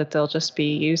know that they'll just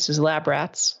be used as lab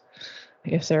rats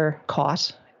if they're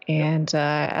caught. And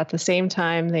at the same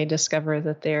time, they discover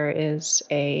that there is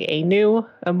a new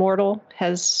immortal.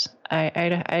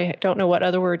 I don't know what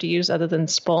other word to use other than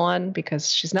spawn,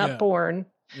 because she's not born.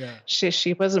 Yeah.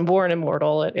 She wasn't born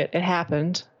immortal. It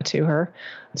happened to her.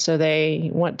 So they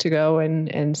want to go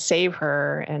and save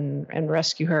her and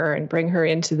rescue her and bring her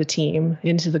into the team,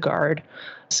 into the guard,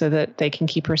 so that they can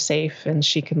keep her safe and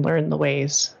she can learn the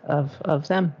ways of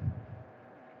them.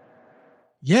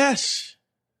 Yes.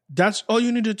 That's all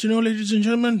you needed to know, ladies and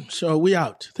gentlemen. So we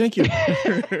out. Thank you.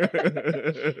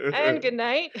 And good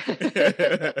night.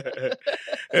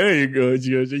 There you go,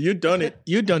 Georgia. You done it.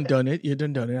 You done it. You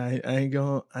done it. I ain't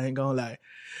gonna lie.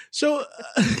 So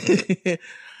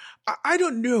I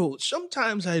don't know.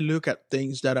 Sometimes I look at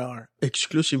things that are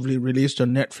exclusively released on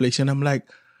Netflix, and I'm like,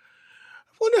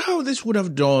 I wonder how this would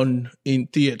have done in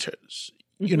theaters.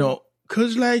 You know,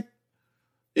 because like,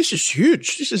 this is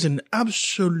huge. This is an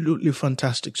absolutely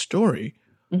fantastic story.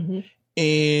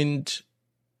 And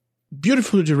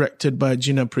beautifully directed by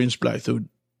Gina Prince Bythewood.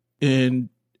 And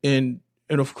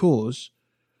of course,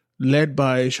 led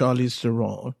by Charlize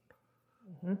Theron.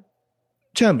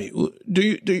 Tell me, do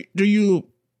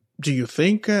you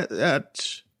think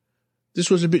that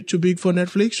this was a bit too big for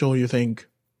Netflix, or you think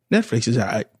Netflix is all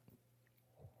right?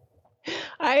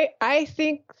 I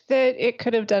think that it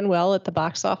could have done well at the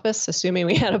box office, assuming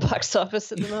we had a box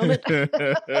office at the moment.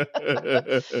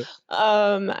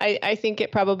 I think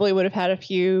it probably would have had a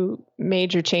few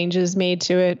major changes made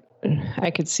to it. I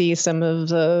could see some of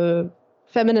the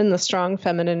strong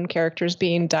feminine characters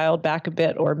being dialed back a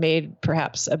bit, or made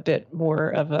perhaps a bit more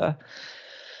of a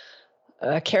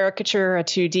caricature, a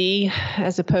 2D,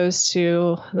 as opposed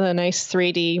to the nice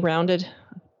 3D rounded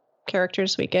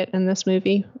characters we get in this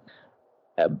movie.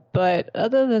 But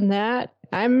other than that,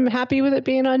 I'm happy with it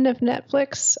being on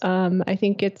Netflix. I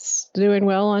think it's doing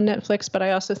well on Netflix, but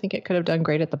I also think it could have done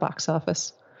great at the box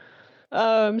office.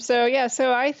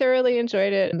 So I thoroughly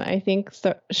enjoyed it. I think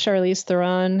Charlize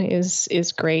Theron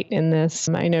is great in this.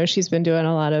 I know she's been doing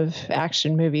a lot of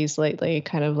action movies lately,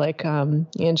 kind of like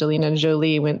Angelina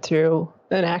Jolie went through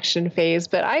an action phase.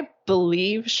 But I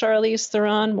believe Charlize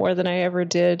Theron more than I ever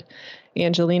did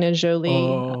Angelina Jolie.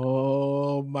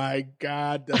 Oh my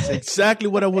God. That's exactly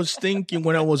what I was thinking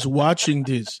when I was watching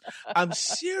this. I'm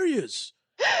serious.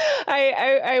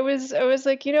 I was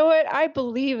like, you know what? I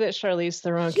believe that Charlize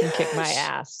Theron can kick my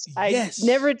ass. I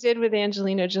never did with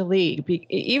Angelina Jolie,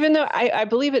 even though I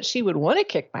believe that she would want to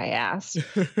kick my ass.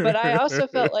 But I also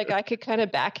felt like I could kind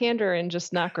of backhand her and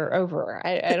just knock her over.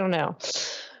 I don't know.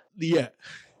 Yeah.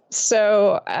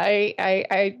 So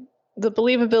the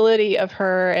believability of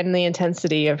her and the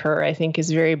intensity of her, I think, is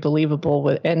very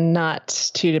believable and not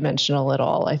two-dimensional at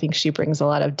all. I think she brings a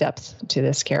lot of depth to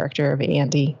this character of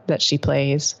Andy that she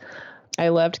plays. I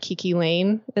loved Kiki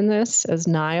Lane in this as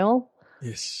Nile.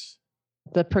 Yes.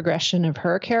 The progression of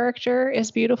her character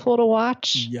is beautiful to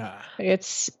watch. Yeah.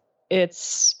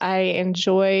 I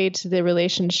enjoyed the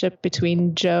relationship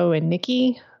between Joe and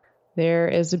Nikki. There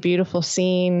is a beautiful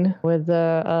scene with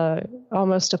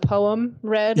almost a poem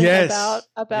read about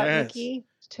Nikki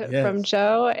from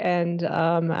Joe, and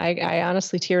I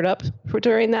honestly teared up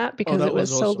during that because it was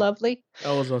so awesome. Lovely.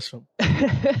 That was awesome.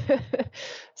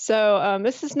 So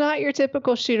this is not your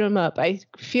typical shoot 'em up. I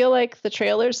feel like the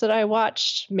trailers that I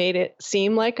watched made it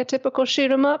seem like a typical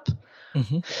shoot 'em up.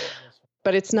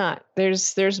 But it's not.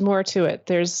 There's more to it.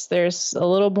 There's a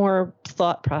little more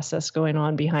thought process going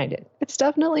on behind it. It's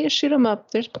definitely a shoot 'em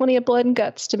up. There's plenty of blood and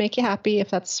guts to make you happy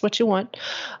if that's what you want,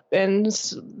 and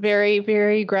it's very,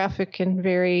 very graphic and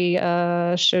very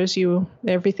shows you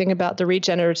everything about the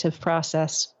regenerative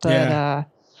process. But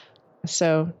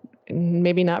so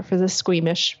maybe not for the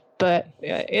squeamish, but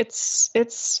it's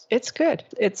good.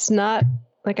 It's not,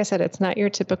 like I said, it's not your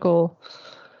typical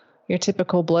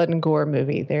blood and gore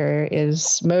movie. There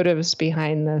is motives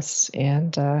behind this,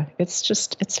 and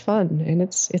it's fun and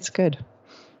it's good.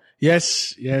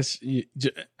 Yes.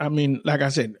 I mean, like I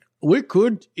said, we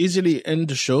could easily end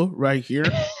the show right here.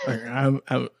 Like, I'm,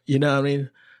 you know what I mean?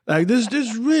 Like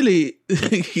this really,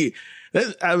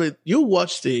 I mean, you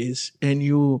watch this and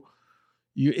you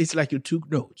it's like you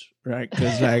took notes, right?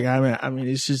 Because like I mean,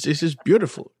 it's just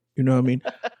beautiful. You know what I mean?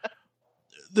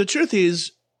 The truth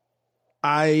is,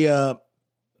 the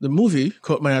movie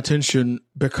caught my attention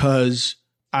because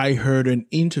I heard an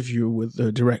interview with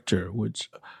the director, with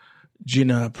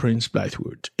Gina Prince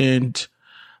Bythewood, and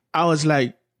I was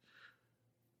like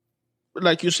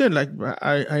you said, like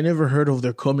I never heard of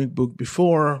their comic book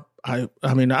before. I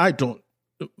mean, I don't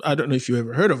know if you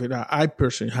ever heard of it. I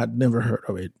personally had never heard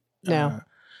of it. No,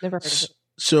 never heard of it.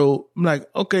 So I'm like,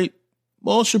 okay,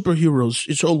 all superheroes,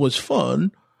 it's always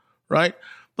fun, right?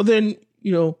 But then,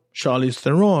 Charlize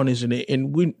Theron, isn't it?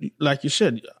 And like you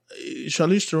said,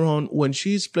 Charlize Theron, when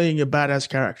she's playing a badass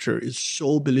character, is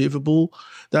so believable.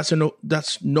 That's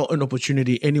not an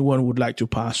opportunity anyone would like to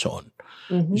pass on,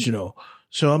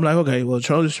 So I'm like, okay, well,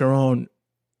 Charlize Theron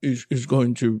is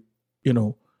going to,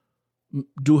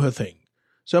 do her thing.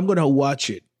 So I'm going to watch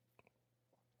it.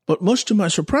 But much to my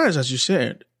surprise, as you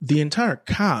said, the entire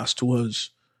cast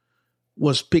was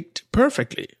picked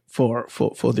perfectly for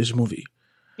this movie.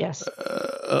 Yes.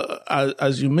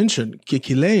 As you mentioned,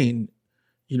 Kiki Lane,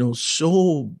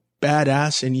 so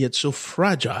badass and yet so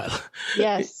fragile.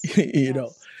 Yes.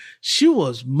 She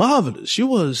was marvelous. She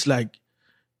was like,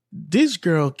 this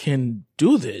girl can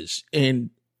do this.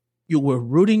 And you were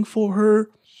rooting for her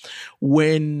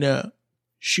when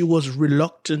she was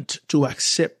reluctant to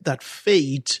accept that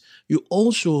fate. You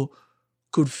also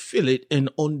could feel it and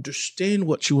understand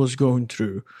what she was going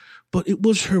through. But it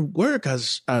was her work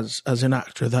as an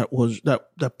actor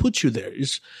that put you there.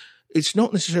 It's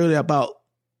not necessarily about,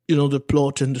 the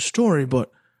plot and the story,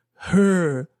 but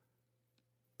her,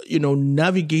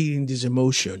 navigating these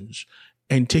emotions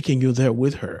and taking you there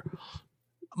with her.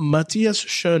 Matthias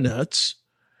Schoenaerts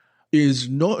is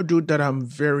not a dude that I'm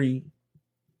very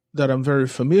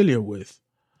familiar with,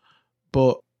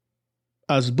 but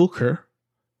as Booker,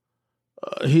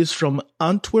 he's from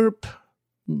Antwerp,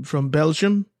 from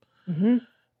Belgium. Mm-hmm.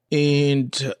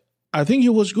 And I think he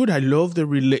was good. I love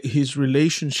his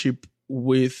relationship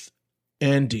with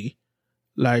Andy,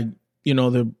 like,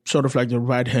 the sort of like the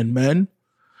right-hand man.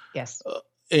 Yes.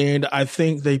 And I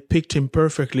think they picked him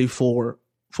perfectly for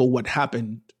what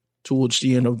happened towards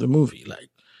the end of the movie.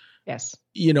 Like, yes,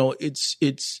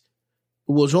 it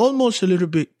was almost a little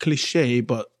bit cliche,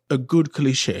 but a good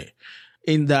cliche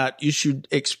in that you should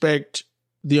expect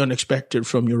the unexpected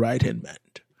from your right-hand man.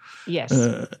 Yes.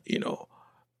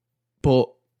 But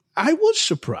I was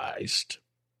surprised.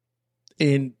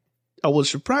 And I was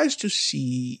surprised to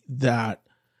see that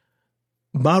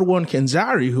Marwan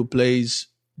Kenzari, who plays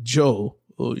Joe,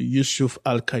 or Yusuf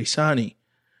Al-Kaisani,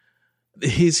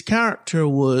 his character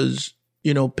was,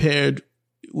 paired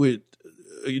with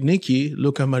Nikki,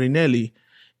 Luca Marinelli,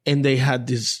 and they had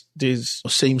this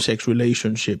same-sex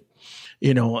relationship.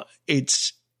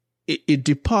 It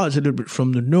departs a little bit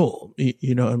from the norm.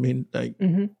 You know what I mean? Like,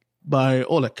 by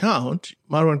all accounts,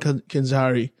 Marwan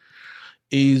Kenzari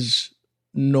is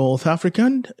North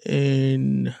African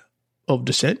and of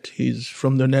descent. He's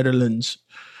from the Netherlands.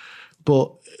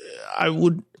 But I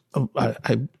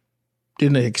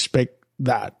didn't expect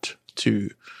that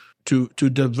to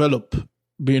develop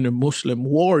being a Muslim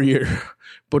warrior,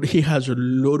 but he has a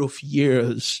lot of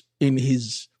years in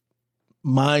his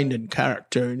mind and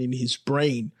character and in his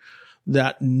brain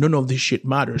that none of this shit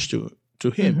matters to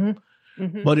him. Mm-hmm.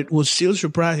 Mm-hmm. But it was still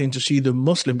surprising to see the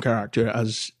Muslim character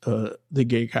as the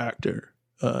gay character.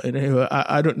 And anyway,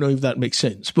 I don't know if that makes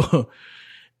sense, but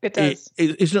it does.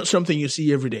 It's not something you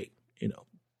see every day,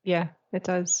 Yeah, it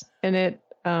does. And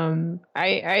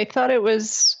I thought it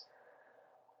was,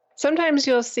 sometimes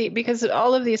you'll see, because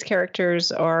all of these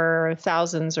characters are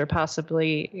thousands or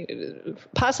possibly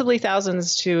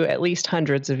thousands to at least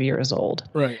hundreds of years old.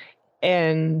 Right.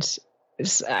 And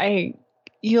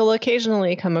you'll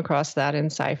occasionally come across that in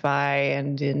sci-fi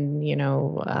and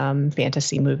in,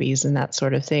 fantasy movies and that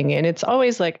sort of thing. And it's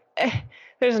always like,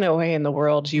 there's no way in the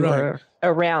world you were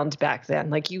around back then.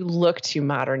 Like, you look too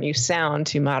modern, you sound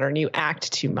too modern, you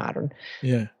act too modern.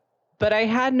 Yeah. But I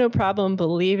had no problem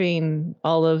believing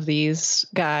all of these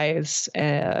guys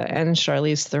and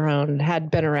Charlize Theron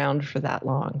had been around for that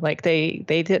long. Like, they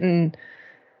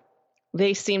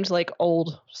seemed like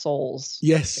old souls.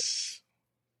 Yes.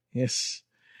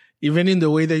 Even in the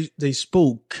way they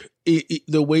spoke,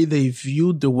 the way they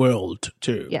viewed the world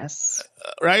too. Yes.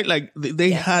 Right? Like, they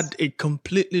had a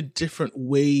completely different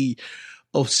way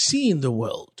of seeing the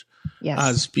world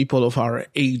as people of our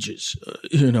ages,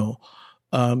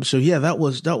 So yeah, that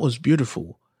was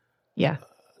beautiful. Yeah.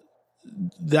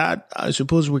 That, I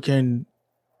suppose, we can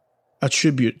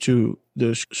attribute to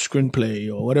the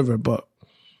screenplay or whatever, but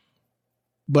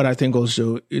but I think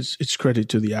also it's credit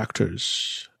to the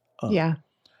actors. Yeah.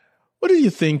 What do you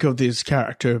think of this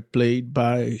character played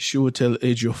by Chiwetel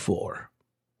Ejiofor,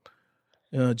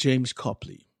 James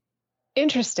Copley?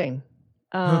 Interesting.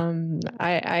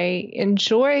 I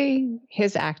enjoy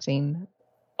his acting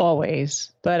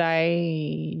always, but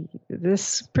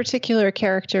this particular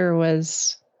character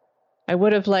I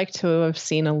would have liked to have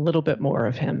seen a little bit more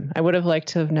of him. I would have liked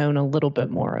to have known a little bit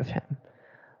more of him.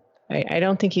 I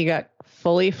don't think he got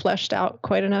fully fleshed out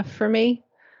quite enough for me.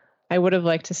 I would have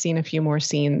liked to seen a few more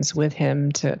scenes with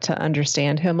him to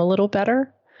understand him a little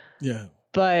better. Yeah.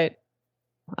 But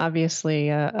obviously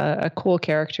a cool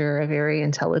character, a very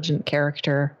intelligent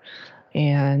character,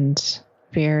 and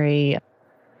very,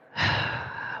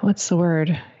 what's the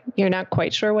word? You're not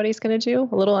quite sure what he's going to do.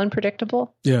 A little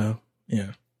unpredictable. Yeah.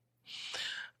 Yeah.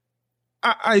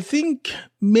 I think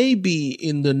maybe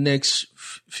in the next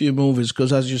few movies,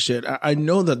 because as you said, I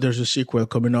know that there's a sequel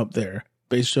coming up there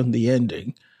based on the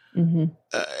ending. Mm-hmm.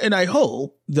 And I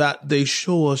hope that they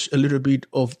show us a little bit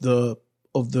of the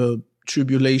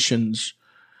tribulations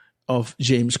of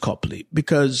James Copley,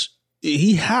 because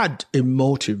he had a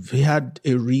motive, he had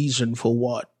a reason for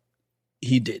what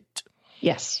he did.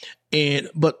 Yes.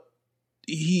 But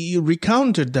he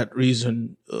recounted that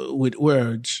reason with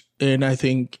words, and I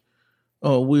think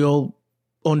we're all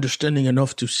understanding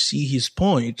enough to see his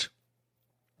point.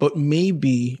 But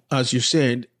maybe, as you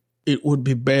said, it would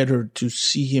be better to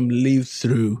see him live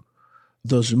through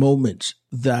those moments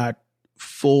that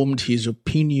formed his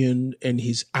opinion and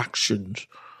his actions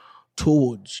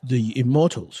towards the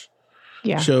immortals.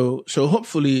 Yeah. So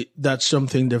hopefully that's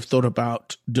something they've thought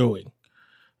about doing,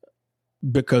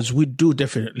 because we do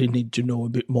definitely need to know a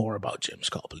bit more about James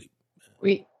Copley.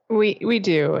 We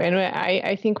do. And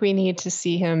I think we need to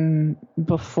see him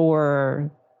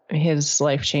before his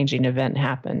life-changing event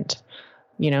happened.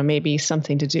 Maybe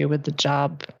something to do with the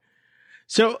job.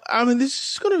 So,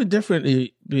 this is going to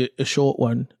definitely be a short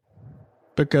one,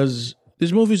 because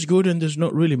this movie is good and there's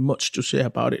not really much to say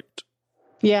about it.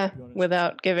 Yeah,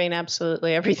 without giving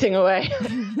absolutely everything away.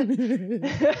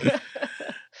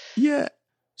 Yeah.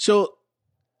 So,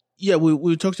 yeah,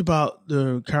 we talked about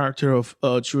the character of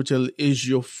Chiwetel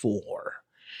Ejiofor.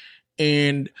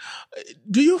 And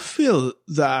do you feel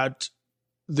that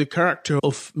the character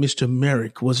of Mr.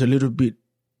 Merrick was a little bit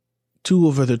too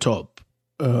over the top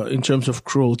in terms of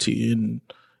cruelty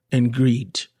and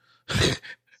greed?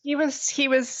 He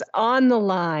was on the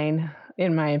line,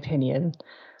 in my opinion.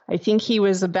 I think he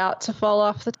was about to fall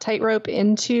off the tightrope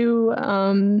into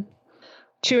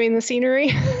chewing the scenery.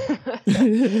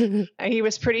 He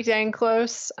was pretty dang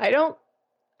close. I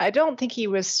don't think he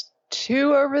was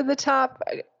too over the top,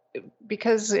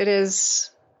 because it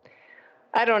is,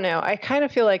 I don't know. I kind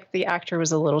of feel like the actor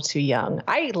was a little too young.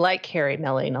 I like Harry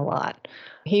Melling a lot.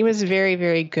 He was very,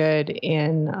 very good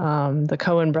in the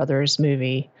Coen Brothers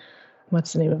movie.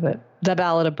 What's the name of it? The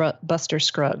Ballad of Buster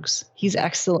Scruggs. He's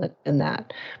excellent in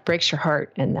that. Breaks your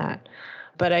heart in that.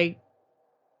 But I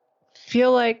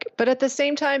feel like, but at the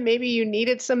same time, maybe you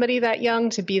needed somebody that young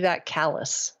to be that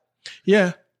callous.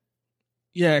 Yeah.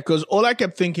 Yeah, because all I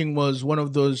kept thinking was one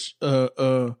of those,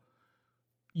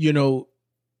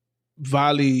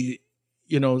 Valley,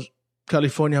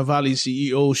 California Valley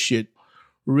CEO shit.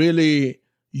 Really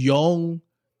young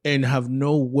and have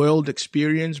no world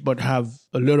experience, but have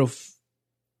a lot of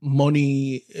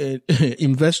money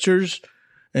investors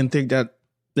and think that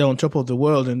they're on top of the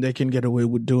world and they can get away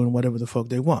with doing whatever the fuck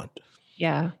they want.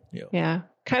 Yeah.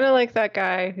 Kind of like that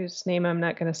guy whose name I'm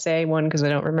not going to say, one, because I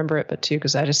don't remember it, but two,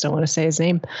 because I just don't want to say his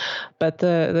name. But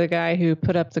the guy who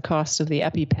put up the cost of the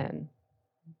EpiPen,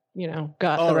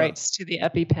 got the rights to the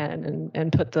EpiPen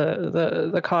and put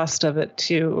the cost of it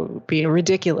to be a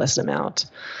ridiculous amount.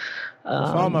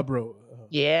 Pharma Bro.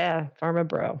 Yeah, Pharma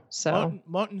Bro. So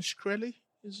Martin Shkreli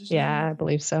is his name? name? I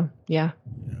believe so. Yeah.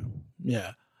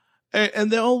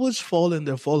 And they always fall and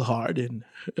they fall hard. And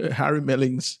Harry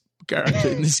Melling's character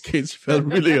in this case fell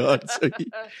really hard. So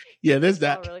there's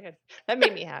that. Really good. That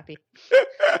made me happy.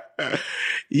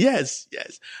 Yes.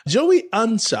 Joey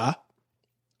Ansah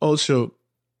also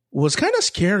was kind of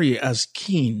scary as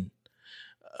Keen.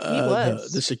 He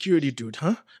was. The security dude,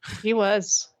 huh? He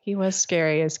was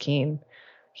scary as Keen.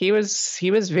 He was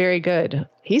very good.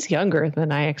 He's younger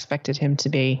than I expected him to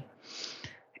be.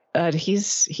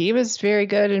 He was very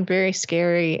good and very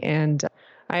scary, and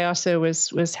I also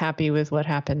was happy with what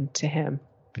happened to him,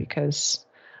 because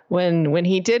when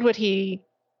he did what he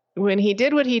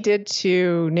did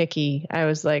to Nikki, I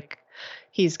was like,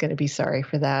 he's going to be sorry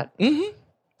for that. Mm-hmm.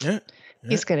 Yeah.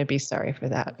 He's going to be sorry for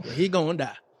that. He gonna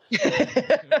die.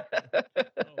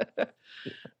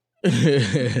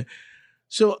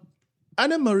 So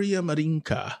Anna Maria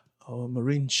Marinka, or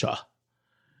Marincha,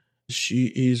 she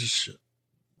is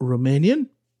Romanian.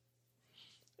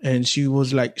 And she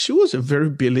was a very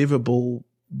believable,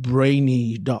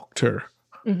 brainy doctor.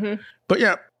 Mm-hmm. But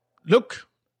yeah, look,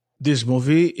 this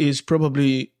movie is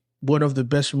probably one of the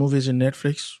best movies in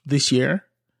Netflix this year.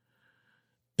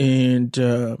 And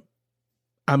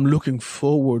I'm looking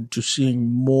forward to seeing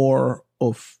more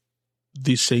of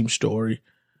this same story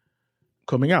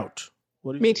coming out.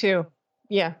 Me too.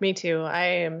 Yeah, me too. I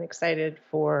am excited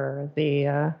for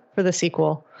the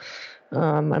sequel.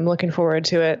 I'm looking forward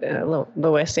to it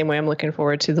the same way I'm looking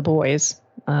forward to The Boys.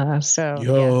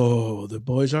 The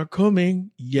boys are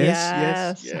coming.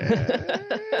 Yes.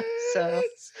 So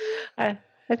I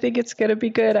think it's going to be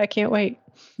good. I can't wait.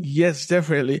 Yes,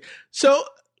 definitely. So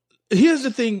here's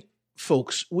the thing,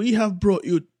 folks. We have brought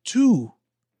you two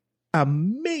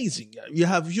amazing. You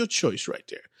have your choice right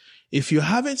there. If you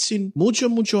haven't seen Mucho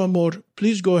Mucho Amor,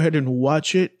 please go ahead and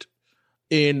watch it.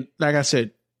 And like I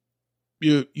said,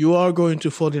 you are going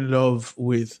to fall in love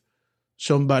with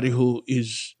somebody who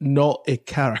is not a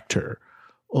character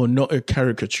or not a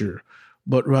caricature,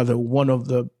 but rather one of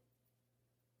the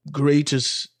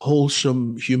greatest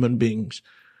wholesome human beings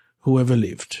who ever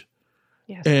lived.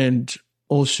 Yes. And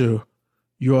also,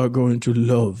 you are going to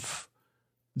love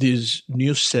this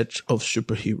new set of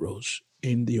superheroes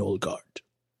in the Old Guard.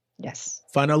 Yes.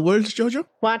 Final words, Jojo?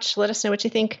 Watch. Let us know what you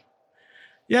think.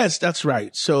 Yes, that's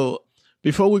right. So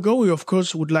before we go, we, of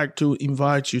course, would like to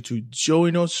invite you to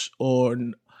join us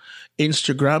on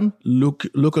Instagram.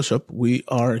 Look us up. We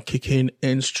are Kicking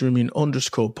and Streaming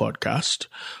 _podcast.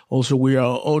 Also, we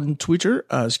are on Twitter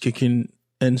as Kicking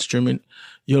and Streaming.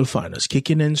 You'll find us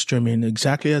Kicking and Streaming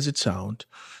exactly as it sounds.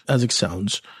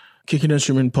 Kicking and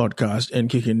Streaming podcast and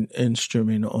Kicking and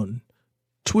Streaming on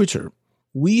Twitter.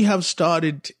 We have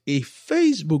started a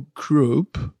Facebook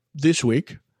group this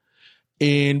week.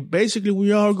 And basically,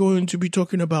 we are going to be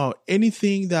talking about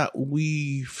anything that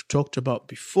we've talked about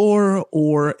before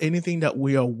or anything that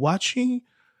we are watching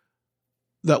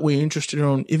that we're interested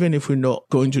in, even if we're not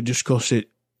going to discuss it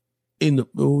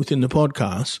within the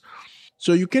podcast.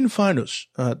 So you can find us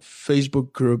at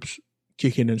Facebook groups,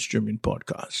 Kicking and Streaming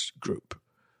Podcast group.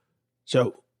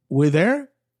 So we're there.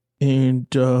 And,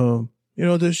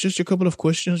 there's just a couple of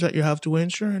questions that you have to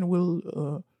answer and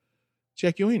we'll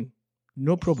check you in.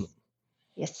 No problem.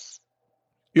 Yes.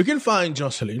 You can find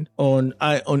Jocelyn on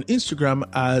Instagram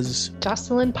as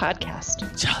Jocelyn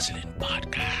Podcast. Jocelyn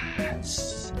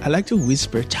Podcast. I like to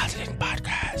whisper Jocelyn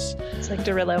Podcast. It's like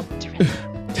Derillo.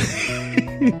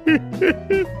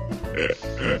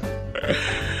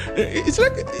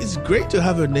 It's great to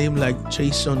have a name like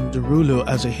Jason Derulo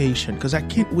as a Haitian because I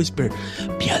can't whisper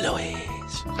Pierre Louise.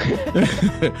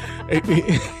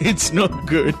 It's not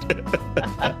good.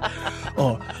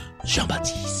 Or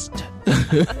Jean-Baptiste.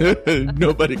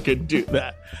 Nobody can do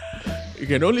that. You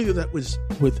can only do that with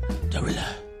Derulo.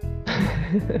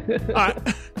 All right.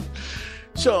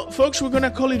 So, folks, we're going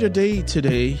to call it a day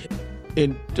today.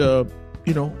 And,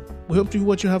 we hope to hear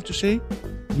what you have to say.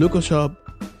 Look us up.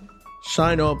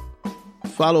 Sign up.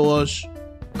 Follow us.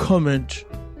 Comment.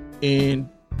 And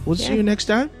we'll see you next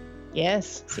time.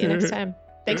 Yes. See you next time.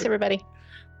 Thanks, everybody.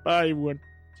 Bye, everyone.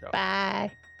 Ciao.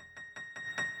 Bye.